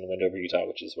Angeles and Wendover, Utah,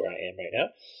 which is where I am right now.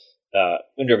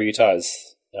 Wendover, Utah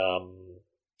is,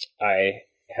 I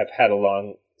have had a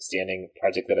long-standing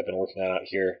project that I've been working on out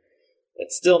here.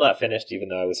 It's still not finished, even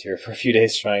though I was here for a few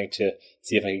days trying to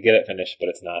see if I could get it finished, but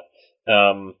it's not.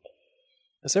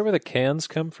 Is that where the cans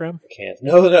come from? Cans?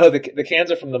 No, the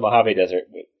cans are from the Mojave Desert.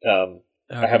 Okay.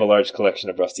 I have a large collection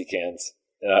of rusty cans.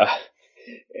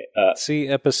 See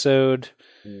episode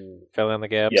Fill in the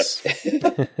Gaps.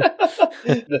 Yep.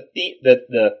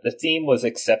 The theme was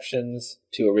exceptions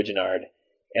to Originard,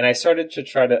 and I started to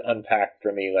try to unpack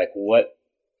for me, like, what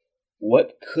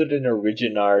could an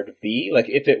Originard be? Like,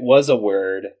 if it was a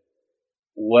word,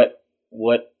 what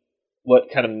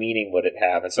kind of meaning would it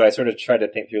have? And so I sort of tried to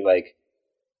think through, like,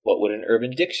 what would an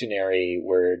Urban Dictionary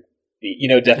word be,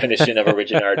 definition of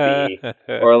Originard be?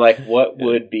 Or, like, what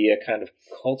would be a kind of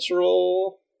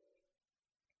cultural,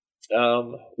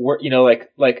 word,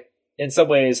 like in some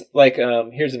ways, like,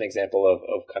 here's an example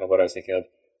of kind of what I was thinking of.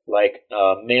 Like,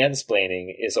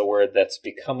 mansplaining is a word that's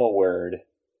become a word,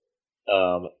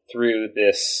 through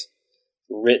this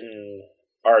written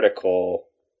article,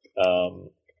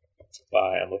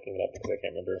 by, I'm looking it up because I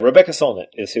can't remember. Rebecca Solnit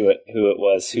is who it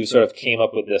was who sort of came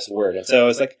up with this word. And so I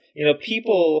was like,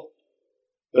 people,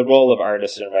 the role of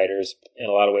artists and writers in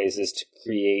a lot of ways is to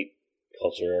create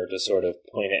culture, or to sort of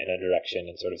point it in a direction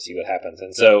and sort of see what happens.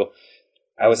 And so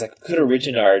I was like, could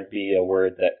Originard be a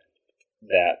word that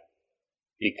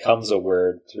becomes a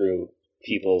word through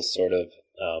people's sort of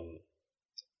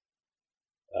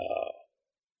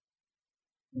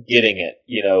getting it,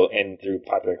 and through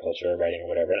popular culture or writing or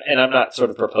whatever. And I'm not sort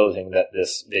of proposing that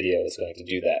this video is going to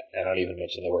do that. I don't even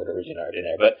mention the word Originard in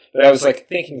there. But I was like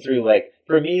thinking through, like,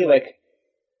 for me, like,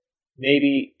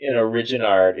 maybe an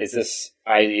Originard is this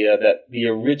idea that the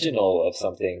original of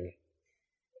something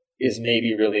is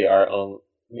maybe really our own,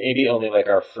 maybe only like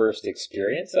our first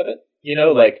experience of it,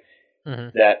 like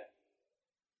that,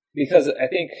 because I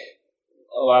think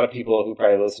a lot of people who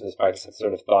probably listen to this podcast have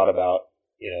sort of thought about,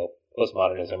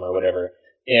 postmodernism or whatever.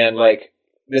 And, like,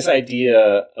 this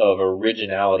idea of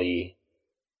originality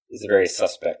is a very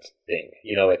suspect thing,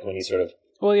 like when you sort of...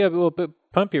 Well, yeah, but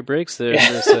pump your brakes there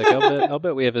for a sec. I'll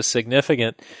bet we have a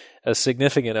significant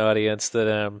audience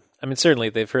that, certainly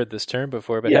they've heard this term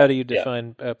before, but how do you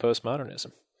define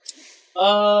postmodernism?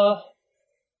 Here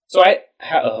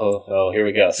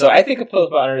we go. So I think of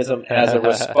postmodernism as a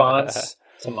response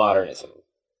to modernism.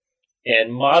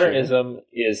 And modernism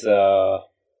is a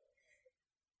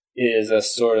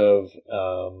sort of,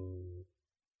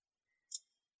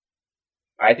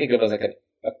 I think of it as like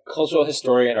a cultural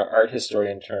historian or art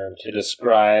historian term to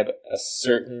describe a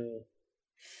certain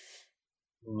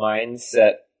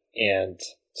mindset and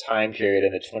time period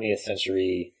in the 20th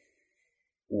century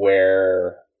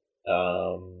where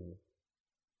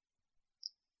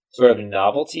sort of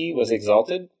novelty was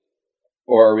exalted,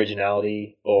 or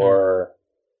originality, or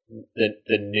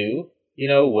the new,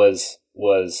 was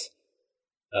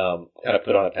kind of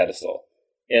put on a pedestal.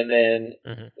 And then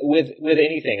with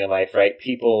anything in life, right,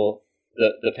 people,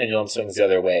 the pendulum swings the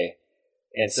other way.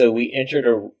 And so we entered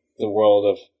the world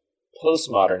of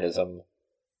postmodernism,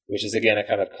 which is again a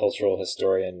kind of cultural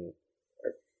historian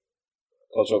or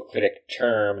cultural critic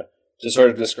term to sort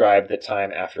of describe the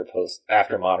time after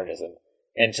modernism.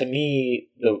 And to me,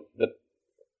 the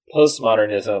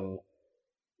postmodernism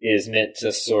is meant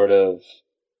to sort of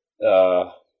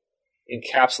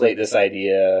encapsulate this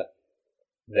idea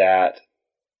that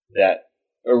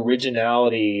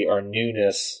originality or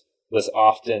newness was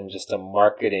often just a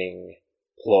marketing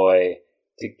ploy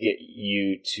to get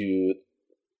you to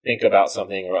think about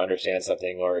something or understand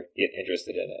something or get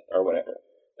interested in it or whatever.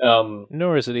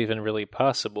 Nor is it even really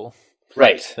possible.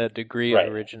 Right. That degree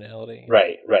of originality.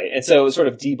 Right. And so it's sort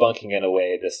of debunking in a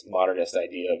way this modernist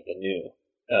idea of the new.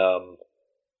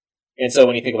 And so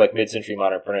when you think of like mid-century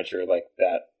modern furniture, like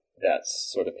that's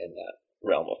sort of in that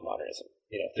realm of modernism,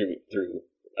 through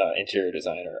interior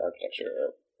design or architecture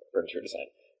or furniture design.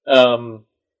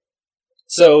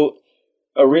 So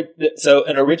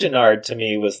an Originard to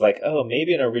me was like, oh,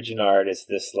 maybe an Originard is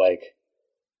this like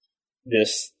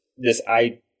this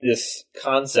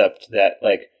concept that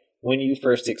like when you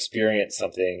first experience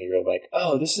something, you're like,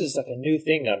 oh, this is like a new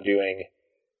thing I'm doing,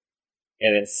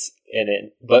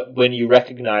 but when you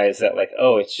recognize that like,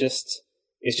 oh, it's just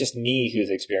me who's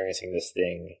experiencing this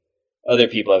thing. Other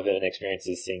people have been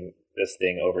experiencing this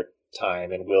thing over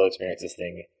time and will experience this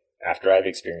thing after I've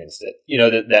experienced it.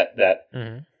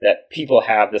 That people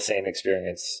have the same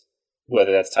experience,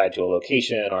 whether that's tied to a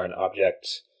location or an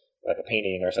object, like a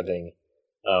painting or something,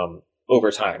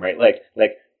 over time, right? Like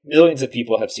millions of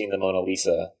people have seen the Mona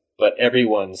Lisa, but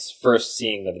everyone's first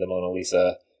seeing of the Mona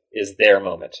Lisa is their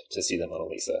moment to see the Mona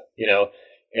Lisa,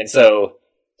 And so,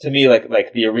 to me,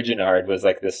 like the Originard was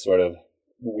like this sort of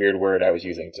weird word I was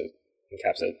using to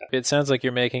encapsulate that. It sounds like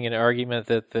you're making an argument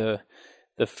that the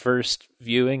first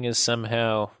viewing is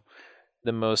somehow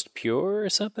the most pure or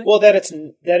something? Well, it's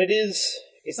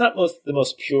not the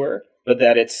most pure, but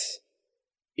that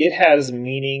it has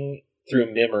meaning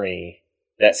through memory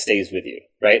that stays with you,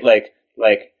 right? Like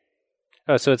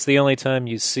oh, so it's the only time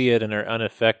you see it and are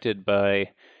unaffected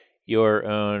by your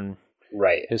own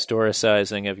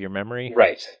historicizing of your memory?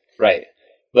 Right.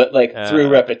 But like through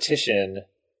repetition,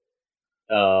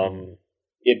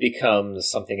 it becomes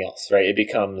something else, right? It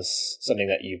becomes something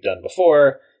that you've done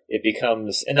before. It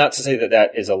becomes, and not to say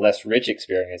that is a less rich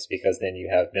experience, because then you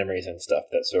have memories and stuff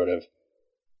that sort of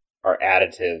are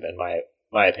additive, in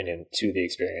my opinion, to the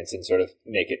experience and sort of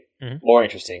make it more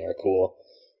interesting or cool,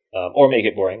 or make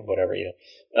it boring, whatever,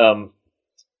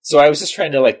 So I was just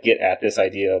trying to like get at this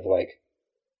idea of like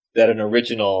that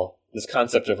this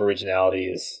concept of originality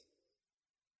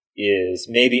is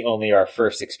maybe only our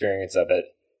first experience of it,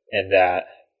 and that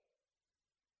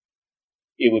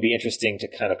it would be interesting to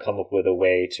kind of come up with a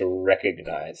way to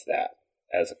recognize that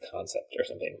as a concept or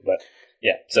something. But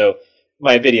yeah, so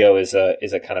my video is a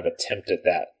kind of attempt at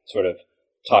that, sort of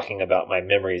talking about my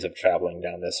memories of traveling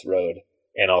down this road,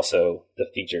 and also the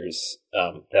features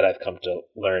that I've come to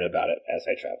learn about it as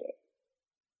I travel it.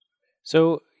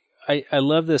 So I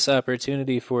love this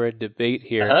opportunity for a debate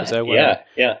here, because I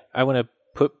want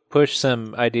to push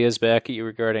some ideas back at you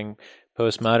regarding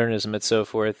postmodernism and so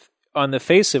forth, on the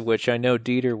face of which I know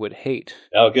Dieter would hate.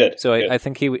 Oh, good. So good. I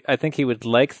think he would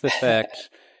like the fact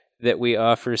that we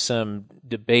offer some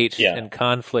debate and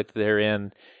conflict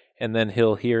therein, and then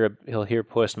he'll hear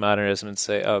postmodernism and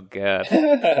say, "Oh God."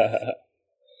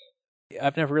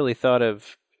 I've never really thought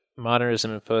of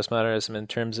modernism and postmodernism in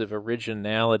terms of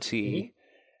originality.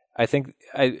 Mm-hmm. I think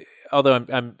although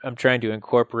I'm trying to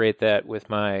incorporate that with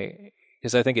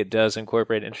because I think it does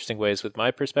incorporate interesting ways with my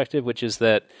perspective, which is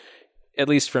that, at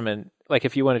least from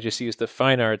if you want to just use the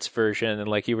fine arts version, and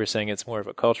like you were saying, it's more of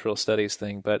a cultural studies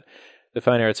thing, but the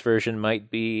fine arts version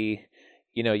might be,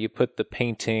 you put the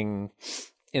painting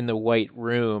in the white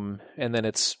room and then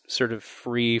it's sort of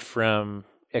free from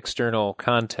external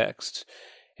context.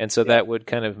 And so that would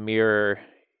kind of mirror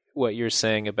what you're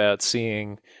saying about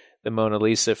seeing the Mona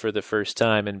Lisa for the first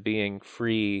time and being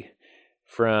free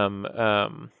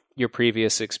from your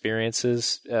previous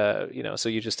experiences. So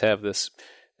you just have this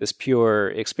pure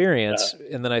experience.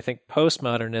 And then I think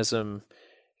postmodernism,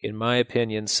 in my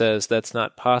opinion, says that's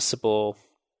not possible.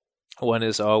 One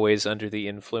is always under the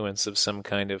influence of some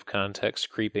kind of context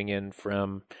creeping in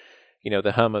from,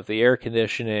 the hum of the air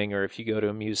conditioning, or if you go to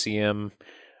a museum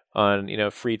on,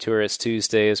 Free Tourist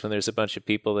Tuesdays when there's a bunch of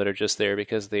people that are just there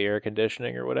because of the air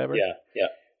conditioning or whatever. Yeah, yeah.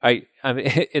 I mean,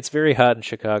 it's very hot in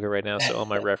Chicago right now, so all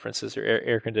my references are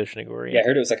air conditioning oriented. Yeah, I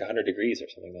heard it was like 100 degrees or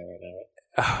something there right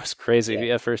now. Right? Oh, it's crazy.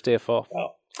 Yeah, first day of fall.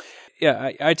 Wow.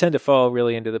 Yeah, I tend to fall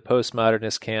really into the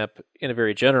postmodernist camp in a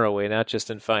very general way, not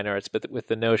just in fine arts, but with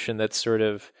the notion that sort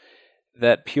of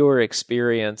that pure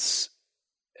experience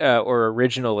or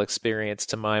original experience,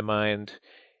 to my mind,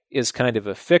 is kind of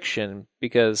a fiction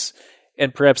because,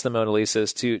 and perhaps the Mona Lisa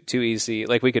is too easy.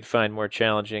 Like we could find more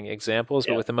challenging examples,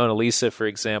 but with the Mona Lisa, for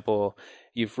example,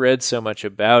 you've read so much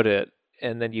about it,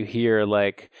 and then you hear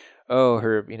like, oh,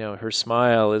 her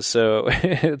smile is so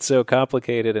it's so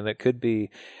complicated, and it could be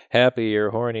happy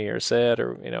or horny or sad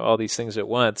or all these things at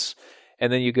once.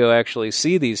 And then you go actually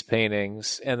see these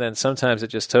paintings, and then sometimes it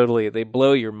just totally they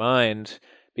blow your mind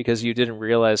because you didn't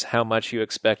realize how much you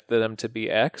expected them to be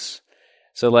X.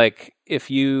 So like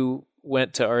if you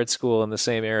went to art school in the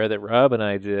same era that Rob and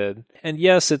I did, and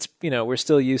yes, it's we're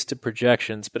still used to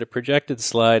projections, but a projected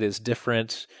slide is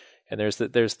different. And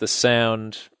there's the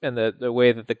sound and the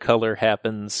way that the color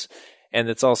happens, and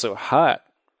it's also hot,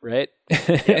 right?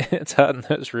 It's hot in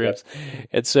those rooms.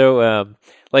 And so,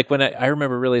 like when I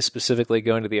remember really specifically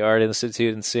going to the Art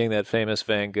Institute and seeing that famous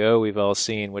Van Gogh we've all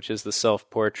seen, which is the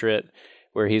self-portrait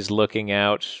where he's looking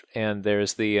out, and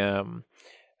there's the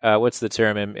what's the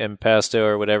term, impasto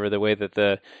or whatever, the way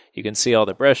that you can see all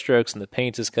the brushstrokes and the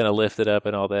paint is kind of lifted up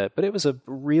and all that. But it was a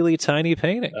really tiny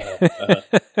painting.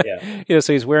 Yeah.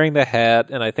 So he's wearing the hat,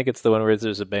 and I think it's the one where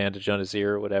there's a bandage on his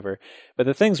ear or whatever. But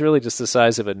the thing's really just the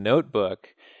size of a notebook.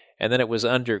 And then it was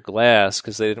under glass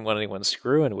because they didn't want anyone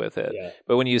screwing with it. Yeah.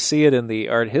 But when you see it in the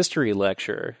art history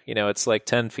lecture, it's like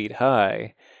 10 feet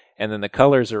high. And then the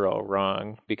colors are all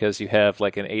wrong because you have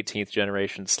like an 18th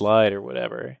generation slide or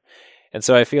whatever. And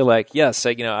so I feel like, yes,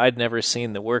 I'd never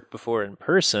seen the work before in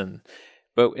person,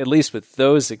 but at least with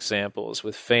those examples,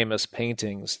 with famous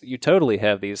paintings, you totally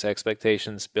have these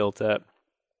expectations built up.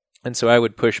 And so I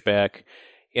would push back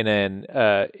in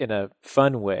a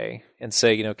fun way and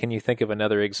say, can you think of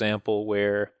another example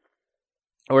where,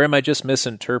 or am I just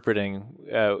misinterpreting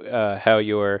how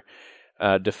you're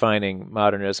defining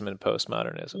modernism and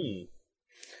postmodernism?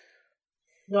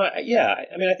 No, yeah,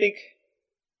 I mean, I think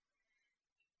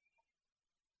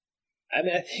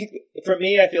for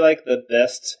me, I feel like the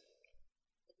best,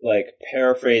 like,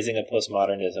 paraphrasing of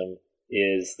postmodernism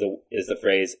is the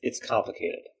phrase "it's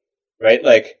complicated," right?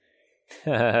 Like,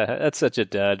 that's such a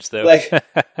dodge, though. Like,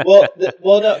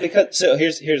 no, because so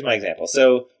here's my example.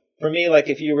 So for me, like,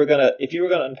 if you were gonna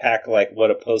unpack like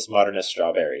what a postmodernist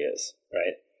strawberry is,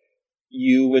 right?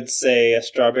 You would say a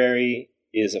strawberry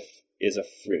is a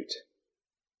fruit,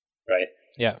 right?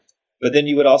 Yeah. But then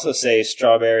you would also say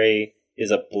strawberry is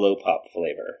a blow pop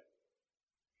flavor,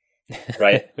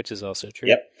 right? Which is also true.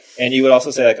 Yep. And you would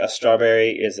also say like a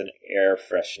strawberry is an air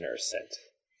freshener scent.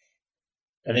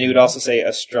 And then you would also say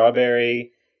a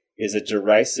strawberry is a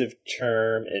derisive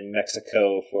term in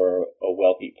Mexico for a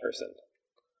wealthy person,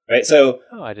 right? So,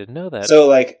 I didn't know that. So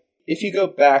like, if you go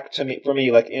back for me,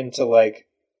 like into like,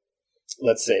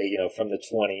 let's say, from the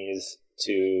 20s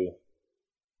to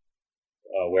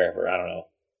wherever, I don't know,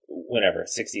 whenever,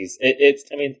 60s.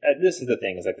 I mean, this is the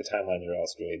thing, is like the timelines are all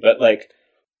screwy. But like,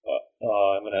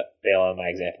 I'm going to bail on my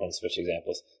example and switch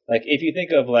examples. Like, if you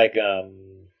think of like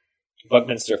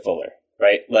Buckminster Fuller,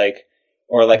 right? Like,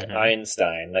 or like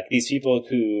Einstein, like these people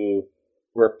who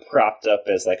were propped up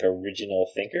as like original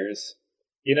thinkers,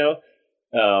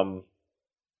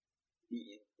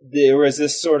 there was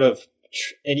this sort of,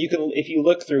 and you can, if you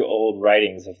look through old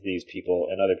writings of these people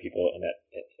and other people in that,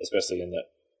 especially in the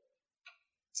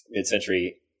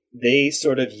mid-century, they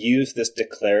sort of use this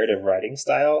declarative writing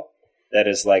style that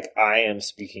is like, I am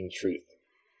speaking truth,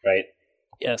 right?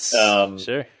 Yes,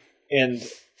 sure. And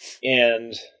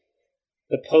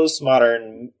the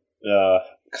postmodern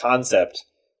concept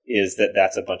is that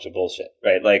that's a bunch of bullshit,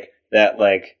 right? Like that,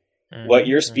 like what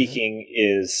you're speaking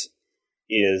is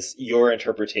your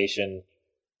interpretation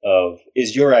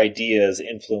is your ideas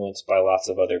influenced by lots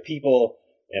of other people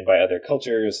and by other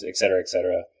cultures, et cetera, et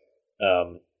cetera.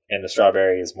 And the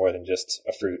strawberry is more than just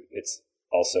a fruit. It's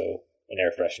also an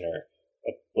air freshener,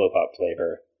 a blow pop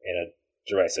flavor, and a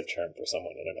derisive term for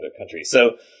someone in another country.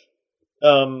 So,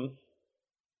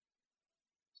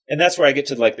 And that's where I get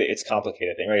to like it's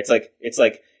complicated thing, right? It's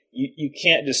like you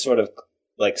can't just sort of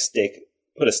like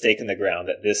put a stake in the ground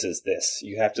that this is this.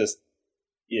 You have to,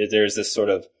 there's this sort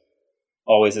of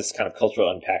always this kind of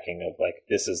cultural unpacking of like,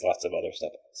 this is lots of other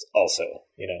stuff also,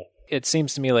 It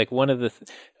seems to me like one of the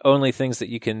only things that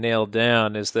you can nail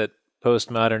down is that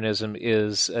postmodernism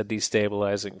is a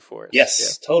destabilizing force.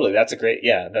 Yes, totally. That's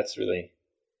that's really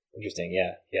interesting.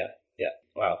 Yeah.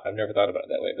 Wow, I've never thought about it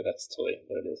that way, but that's totally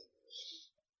what it is.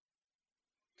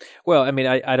 Well, I mean,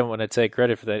 I don't want to take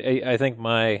credit for that. I think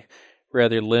my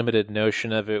rather limited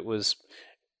notion of it was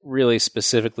really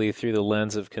specifically through the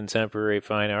lens of contemporary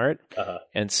fine art. Uh-huh.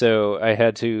 And so I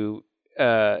had to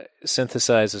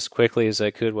synthesize as quickly as I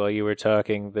could while you were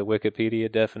talking the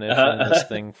Wikipedia definition, this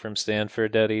thing from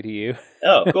Stanford.edu.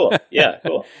 Oh, cool. Yeah,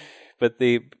 cool. But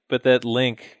that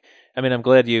link, I mean, I'm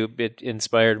glad it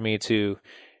inspired me to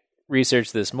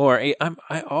research this more.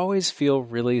 I always feel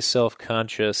really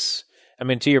self-conscious. I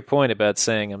mean, to your point about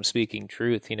saying I'm speaking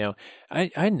truth,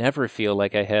 I never feel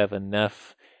like I have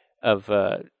enough of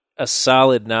a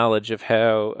solid knowledge of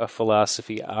how a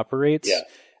philosophy operates. Yeah.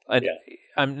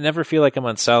 I never feel like I'm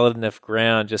on solid enough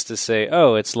ground just to say,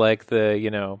 oh, it's like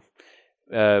the,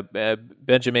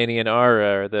 Benjaminian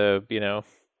aura or the,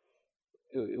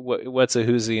 what's a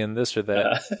whoosy and this or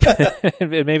that.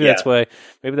 Maybe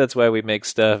that's why we make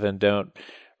stuff and don't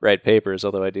write papers,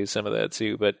 although I do some of that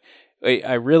too. But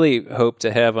I really hope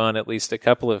to have on at least a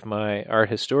couple of my art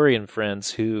historian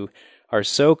friends who are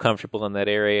so comfortable in that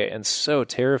area and so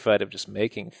terrified of just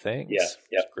making things. Yeah.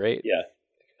 It's great. Yeah.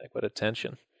 Like, what a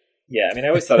tension. Yeah, I mean, I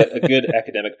always thought a good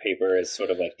academic paper is sort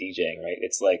of like DJing, right?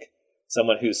 It's like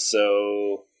someone who's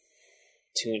so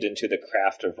tuned into the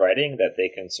craft of writing that they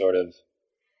can sort of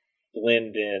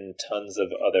blend in tons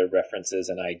of other references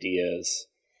and ideas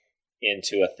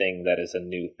into a thing that is a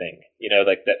new thing,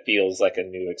 like that feels like a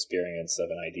new experience of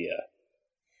an idea,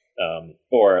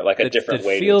 or like a different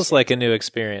way. It feels like a new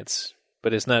experience,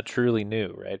 but it's not truly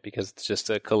new, right? Because it's just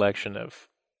a collection of.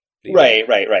 Right.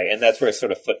 And that's where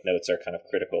sort of footnotes are kind of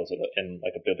critical to and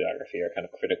like a bibliography are kind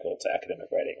of critical to academic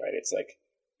writing, right? It's like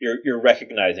you're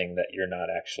recognizing that you're not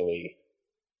actually,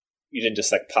 you didn't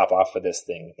just like pop off for this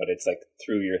thing, but it's like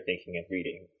through your thinking and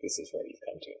reading, this is where you've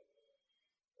come to.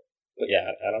 But yeah,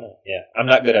 I don't know. Yeah, I'm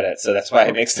not good at it, so that's why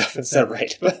I make stuff instead of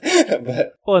write.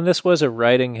 but well, and this was a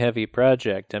writing-heavy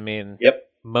project. I mean, yep.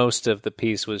 Most of the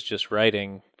piece was just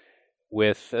writing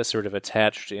with a sort of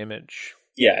attached image.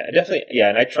 Yeah, definitely. Yeah,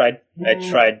 and I tried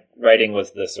writing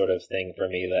was the sort of thing for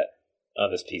me that on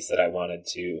this piece that I wanted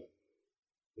to,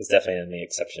 was definitely in the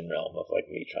exception realm of like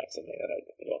me trying something that I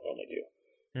don't normally do.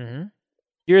 Mm-hmm.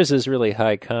 Yours is really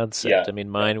high concept. Yeah. I mean,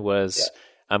 mine was,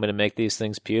 I'm going to make these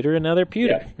things pewter, and now they're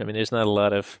pewter. Yeah. I mean, there's not a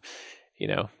lot of,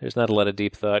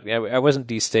 deep thought. I wasn't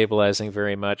destabilizing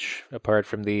very much apart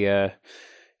from the,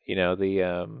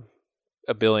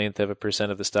 a billionth of a %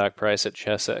 of the stock price at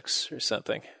ChessX or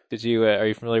something. Are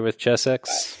you familiar with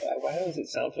ChessX? Why does it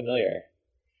sound familiar?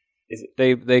 Is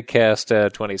it... They cast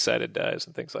 20-sided dice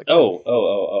and things like that.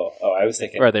 Oh! I was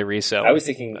thinking, or are they resell? I was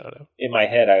thinking, I don't know. In my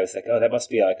head, I was like, oh, that must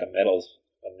be like a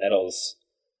metals,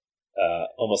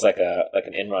 almost like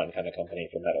an Enron kind of company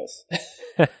for metals.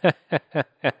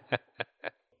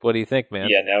 What do you think, man?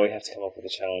 Yeah, now we have to come up with a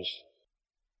challenge.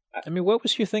 I mean, what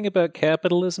was your thing about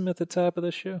capitalism at the top of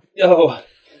the show? Oh,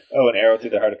 an arrow through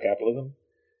the heart of capitalism?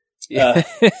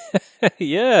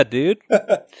 Yeah, dude.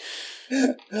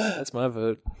 That's my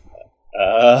vote.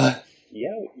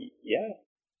 Yeah.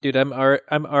 Dude, I'm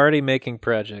already making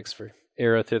projects for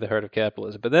arrow through the heart of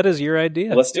capitalism, but that is your idea.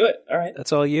 Well, let's do it. All right.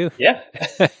 That's all you. Yeah.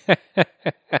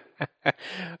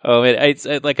 Oh, it's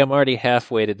like I'm already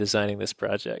halfway to designing this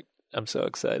project. I'm so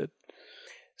excited.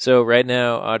 So right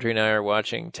now, Audrey and I are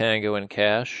watching Tango and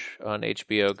Cash on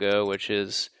HBO Go, which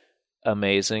is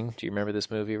amazing. Do you remember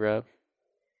this movie, Rob?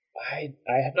 I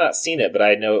have not seen it, but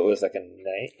I know it was like a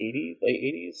late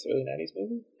 80s, early 90s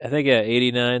movie. I think,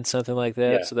 89, something like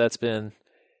that. Yeah. So that's been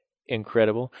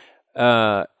incredible.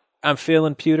 I'm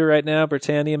feeling pewter right now,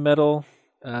 Britannia metal.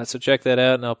 So check that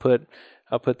out, and I'll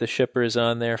put the shippers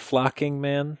on there. Flocking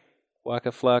Man.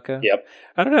 Waka Flocka. Yep.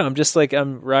 I don't know.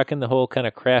 I'm rocking the whole kind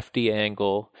of crafty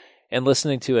angle and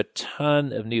listening to a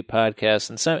ton of new podcasts.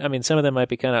 And some of them might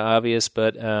be kind of obvious,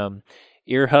 but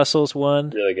Ear Hustle's one.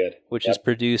 Really good. Which is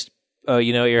produced. Oh,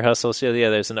 Ear Hustle. So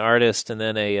yeah, there's an artist and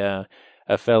then a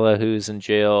fella who's in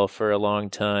jail for a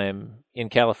long time in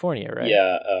California, right?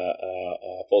 Yeah.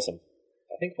 Folsom.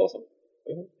 I think Folsom.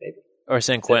 Maybe. Or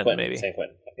San Quentin, maybe. San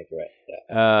Quentin. I think you're right.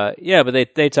 Yeah,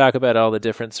 but they talk about all the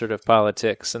different sort of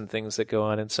politics and things that go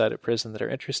on inside a prison that are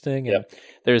interesting. And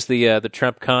there's the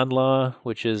Trump con law,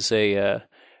 which is a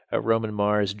Roman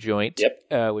Mars joint,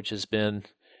 Yep. which has been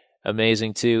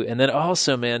amazing too. And then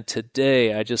also, man,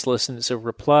 today I just listened. So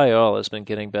Reply All has been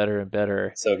getting better and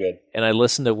better. So good. And I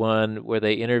listened to one where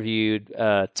they interviewed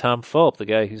Tom Fulp, the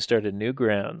guy who started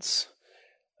Newgrounds.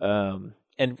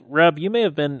 And Rob, you may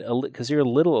have been, because you're a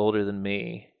little older than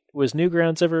me. Was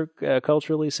Newgrounds ever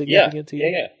culturally significant to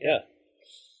you? Yeah.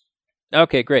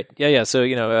 Okay, great. Yeah.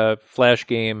 So, Flash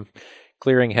Game,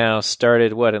 Clearinghouse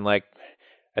started in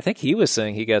I think he was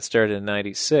saying he got started in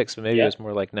 96, but maybe it was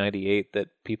more like 98 that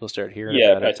people started hearing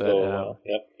about it.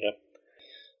 Yep.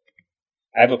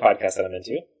 I have a podcast that I'm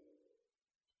into.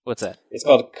 What's that? It's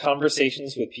called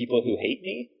Conversations with People Who Hate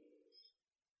Me.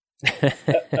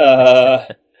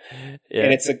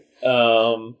 And it's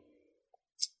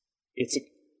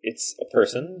a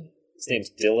person. His name's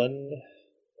Dylan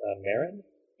Marin.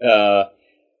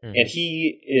 And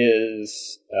he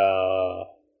is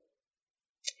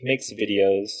he makes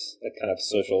videos, like kind of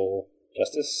social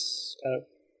justice kind of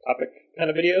topic kind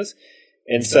of videos.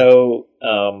 And so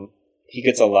he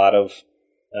gets a lot of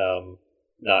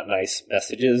not nice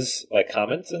messages, like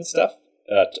comments and stuff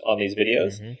on these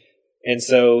videos. And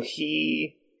so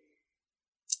he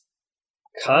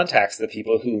contacts the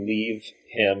people who leave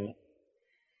him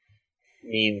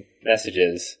mean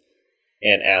messages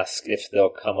and asks if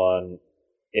they'll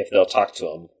talk to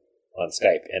him on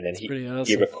Skype. And then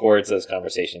he records those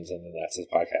conversations, and then that's his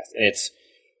podcast. And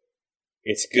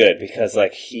it's good because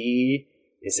he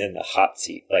is in the hot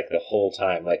seat the whole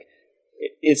time.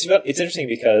 It's interesting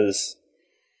because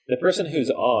the person who's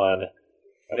on,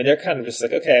 they're kind of just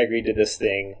okay, I agreed to this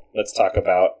thing. Let's talk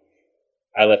about.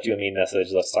 I left you a mean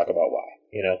message. Let's talk about why.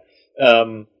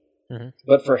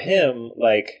 But for him,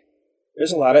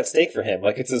 there's a lot at stake for him.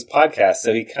 It's his podcast,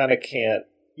 so he kind of can't.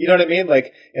 You know what I mean?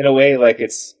 In a way,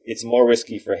 it's more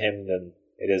risky for him than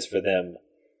it is for them.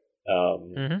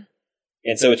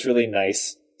 And so it's really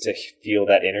nice to feel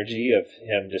that energy of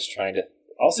him just trying to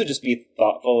also just be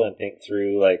thoughtful and think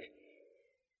through,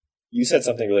 you said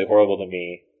something really horrible to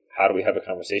me. How do we have a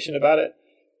conversation about it?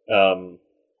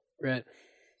 Right.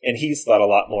 And he's thought a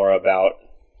lot more about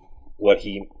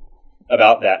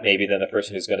about that maybe than the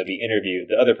person who's going to be interviewed.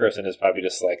 The other person is probably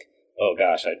just oh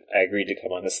gosh, I agreed to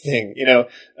come on this thing,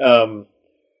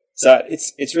 So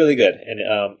it's really good,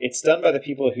 and it's done by the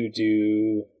people who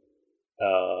do.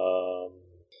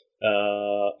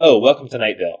 Welcome to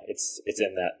Night Vale. It's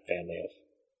in that family of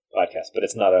podcasts, but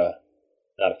it's not a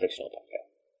fictional podcast.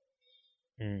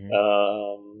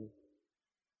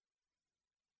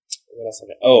 What else?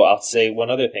 I'll say one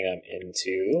other thing I'm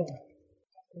into.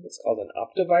 I think it's called an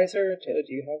Optivisor. Taylor,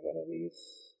 do you have one of these?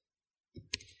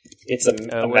 It's a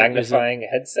magnifying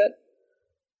headset.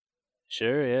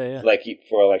 Sure, yeah.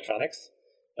 For electronics.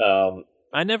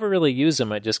 I never really use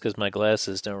them, just because my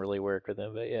glasses don't really work with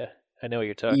them. But yeah, I know what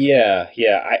you're talking about.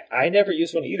 Yeah. I never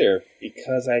used one either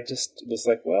because I just was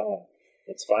well,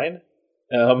 it's fine.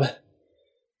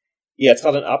 It's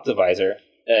called an Optivisor,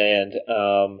 and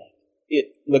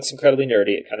it looks incredibly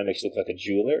nerdy. It kind of makes you look like a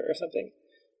jeweler or something.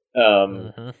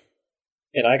 And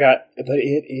but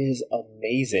it is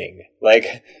amazing.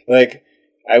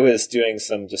 I was doing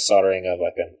some just soldering of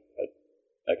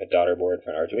a daughter board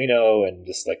for an Arduino and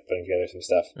just putting together some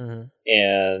stuff.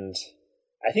 And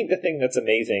I think the thing that's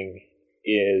amazing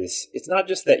is it's not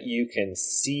just that you can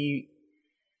see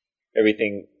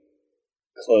everything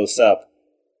close up,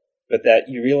 but that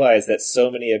you realize that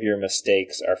so many of your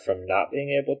mistakes are from not being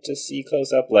able to see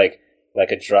close up, like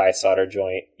a dry solder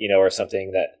joint, or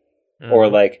something that, or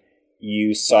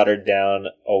you soldered down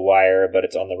a wire, but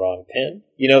it's on the wrong pin,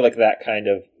 that kind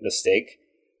of mistake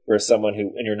for someone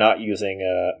and you're not using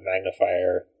a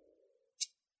magnifier.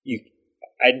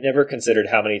 I never considered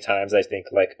how many times I think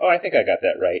I think I got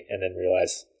that right. And then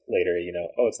realize later,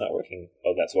 it's not working.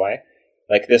 Oh, that's why.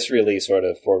 This really sort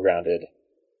of foregrounded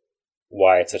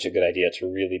why it's such a good idea to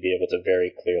really be able to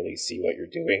very clearly see what you're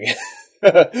doing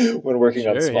when working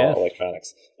on small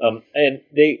electronics. And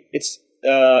it's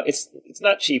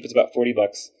not cheap. It's about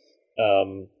 $40.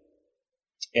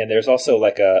 And there's also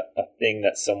a thing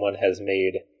that someone has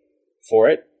made for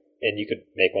it, and you could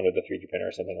make one with a 3D printer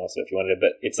or something also if you wanted it,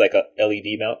 but it's a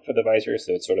LED mount for the visor,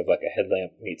 so it's sort of like a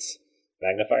headlamp meets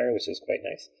magnifier, which is quite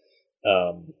nice.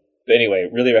 But anyway,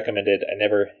 really recommended. I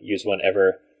never used one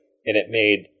ever, and it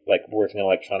made working on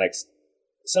electronics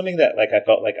something that I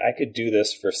felt I could do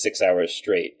this for 6 hours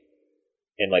straight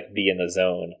and be in the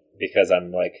zone because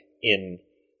I'm in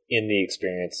the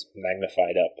experience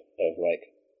magnified up of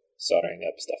soldering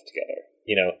up stuff together,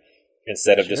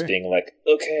 instead of just being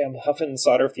okay, I'm huffing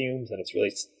solder fumes and it's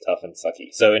really tough and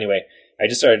sucky. So anyway, I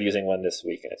just started using one this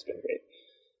week and it's been great.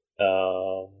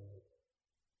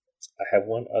 I have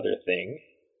one other thing.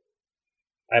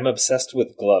 I'm obsessed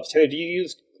with gloves. Taylor, do you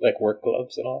use like work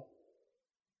gloves at all?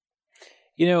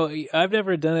 You know, I've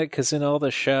never done it because in all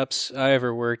the shops I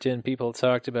ever worked in, people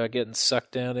talked about getting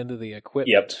sucked down into the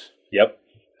equipment. Yep.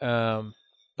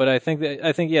 But I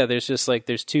think yeah,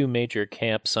 there's two major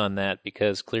camps on that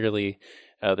because clearly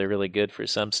they're really good for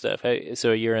some stuff. Hey,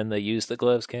 so you're in the use the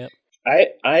gloves camp? I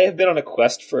have been on a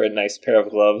quest for a nice pair of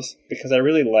gloves because I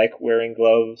really like wearing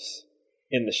gloves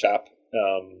in the shop.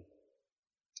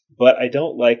 But I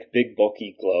don't like big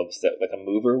bulky gloves that like a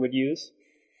mover would use.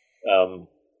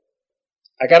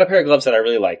 I got a pair of gloves that I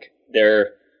really like.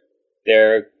 They're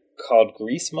called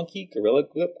Grease Monkey Gorilla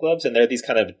Grip gloves, and they're these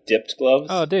kind of dipped gloves.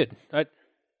 Oh, dude. I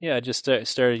just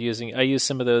started using... I used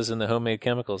some of those in the Homemade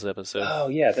Chemicals episode. Oh,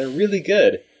 yeah. They're really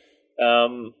good.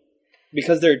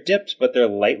 Because they're dipped, but they're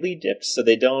lightly dipped, so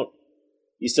they don't...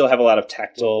 You still have a lot of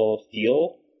tactile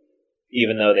feel,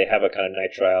 even though they have a kind of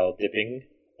nitrile dipping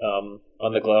on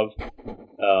the glove.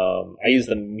 I use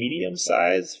the medium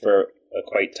size for a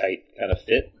quite tight kind of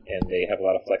fit, and they have a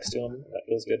lot of flex to them. That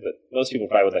feels good, but most people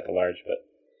buy with like a large, but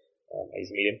I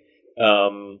use medium.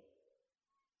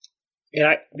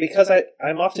 And because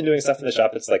I'm often doing stuff in the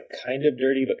shop that's like kind of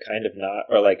dirty, but kind of not,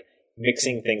 or like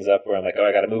mixing things up where I'm like, oh,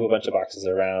 I got to move a bunch of boxes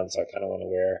around, so I kind of want to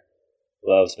wear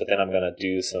gloves, but then I'm going to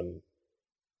do some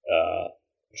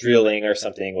drilling or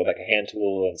something with like a hand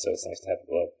tool, and so it's nice to have a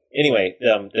glove. Anyway,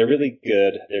 they're really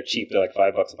good. They're cheap. They're like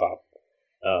 $5 a pop.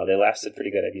 They lasted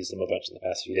pretty good. I've used them a bunch in the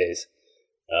past few days.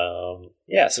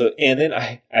 Yeah. So, and then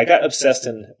I got obsessed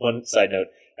in one side note.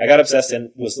 I got obsessed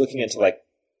and was looking into like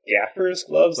gaffers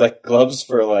gloves, like gloves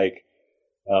for like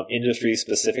industry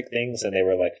specific things, and they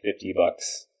were like $50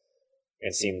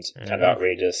 and seemed kind of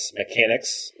outrageous.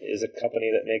 Mechanics is a company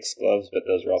that makes gloves, but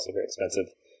those are also very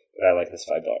expensive. But I like this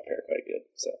 $5 pair quite good.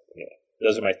 So anyway,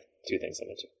 those are my two things I'm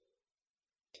into.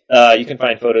 You can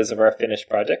find photos of our finished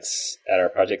projects at our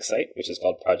project site, which is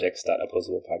called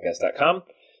projects.opposablepodcast.com.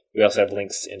 We also have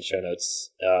links in show notes.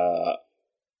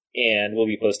 And we'll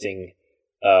be posting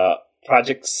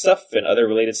project stuff and other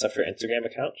related stuff to our Instagram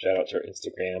account. Shout out to our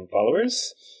Instagram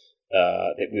followers.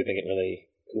 We've been getting really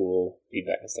cool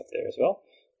feedback and stuff there as well.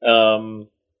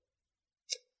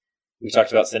 We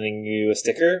talked about sending you a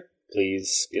sticker.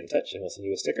 Please get in touch and we'll send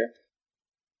you a sticker.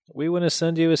 We want to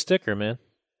send you a sticker, man.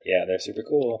 Yeah, they're super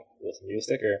cool. We'll send you a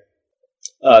sticker.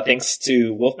 Thanks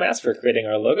to Wolfmask for creating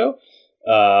our logo.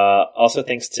 Also,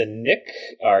 thanks to Nick,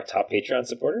 our top Patreon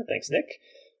supporter. Thanks, Nick.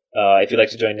 If you'd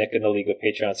like to join Nick in the League of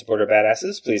Patreon supporter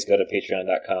badasses, please go to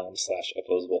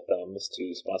patreon.com/opposablethumbs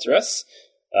to sponsor us.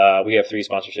 We have 3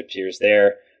 sponsorship tiers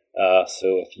there.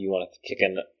 So if you want to kick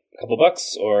in a couple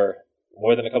bucks or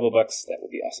more than a couple bucks, that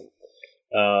would be awesome.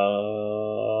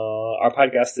 Our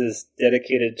podcast is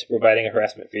dedicated to providing a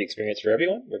harassment-free experience for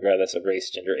everyone, regardless of race,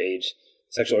 gender, age,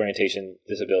 sexual orientation,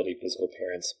 disability, physical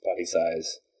appearance, body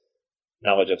size,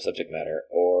 knowledge of subject matter,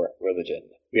 or religion.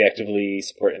 We actively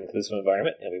support an inclusive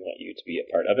environment, and we want you to be a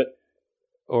part of it.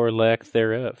 Or lack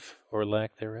thereof.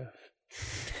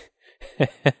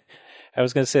 I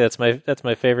was going to say that's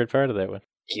my favorite part of that one.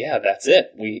 Yeah, that's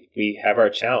it. We have our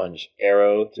challenge,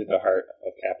 arrow through the heart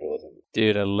of capitalism.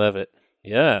 Dude, I love it.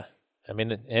 Yeah. I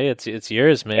mean, hey, it's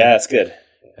yours, man. Yeah, it's good.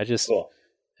 I just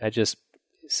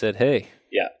said, hey.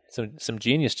 Yeah. Some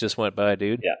genius just went by,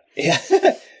 dude. Yeah.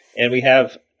 And we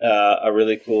have a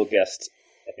really cool guest,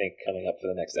 I think, coming up for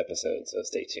the next episode, so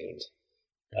stay tuned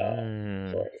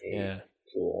for a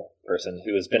cool person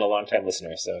who has been a long-time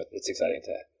listener, so it's exciting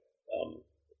to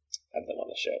have them on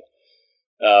the show.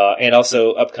 And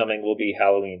also, upcoming will be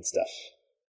Halloween stuff.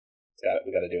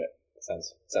 We got to do it.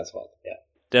 Sounds fun. Yeah.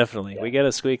 Definitely. Yeah. We got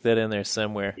to squeak that in there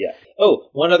somewhere. Yeah. Oh,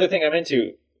 one other thing I'm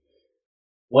into.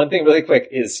 One thing really quick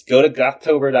is go to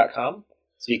gothtober.com.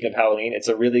 Speaking of Halloween, it's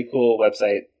a really cool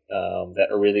website that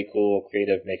a really cool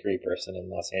creative makery person in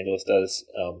Los Angeles does,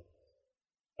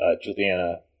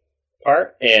 Juliana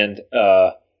Parr. And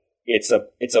it's a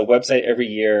website every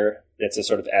year that's a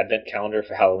sort of advent calendar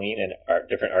for Halloween, and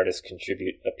different artists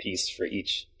contribute a piece for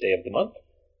each day of the month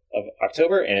of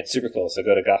October, and it's super cool. So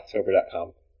go to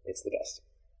gothtober.com. It's the best.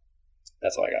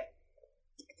 That's all I got.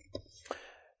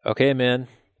 Okay, man.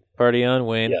 Party on,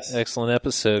 Wayne. Yes. Excellent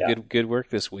episode. Yeah. Good work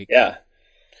this week. Yeah.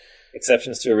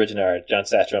 Exceptions to Originard. John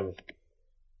Satcham,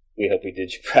 we hope we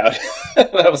did you proud.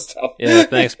 That was tough. Yeah,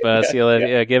 thanks, Buzz.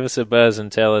 Give us a buzz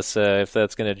and tell us if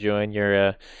that's going to join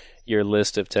your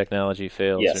list of technology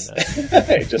fails or not.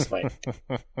 It just might.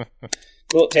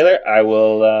 Cool, Taylor, I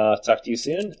will talk to you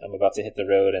soon. I'm about to hit the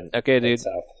road and head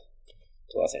south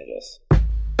to Los Angeles.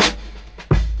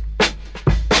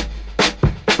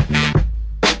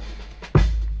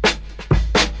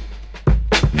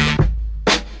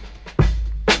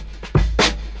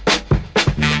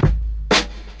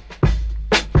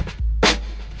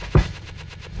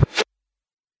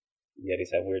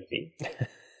 Yetis have weird feet.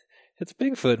 It's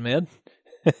Bigfoot, man.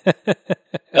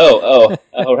 Oh,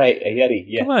 right, a Yeti.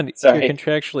 Yeah. Come on, sorry. you're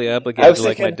contractually obligated to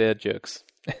like my dad jokes.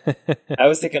 I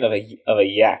was thinking of a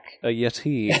yak. A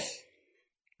Yeti.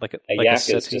 Like a yak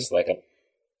settee? is just like an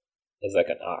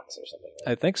ox or something.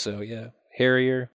 Right? I think so. Yeah, Harrier.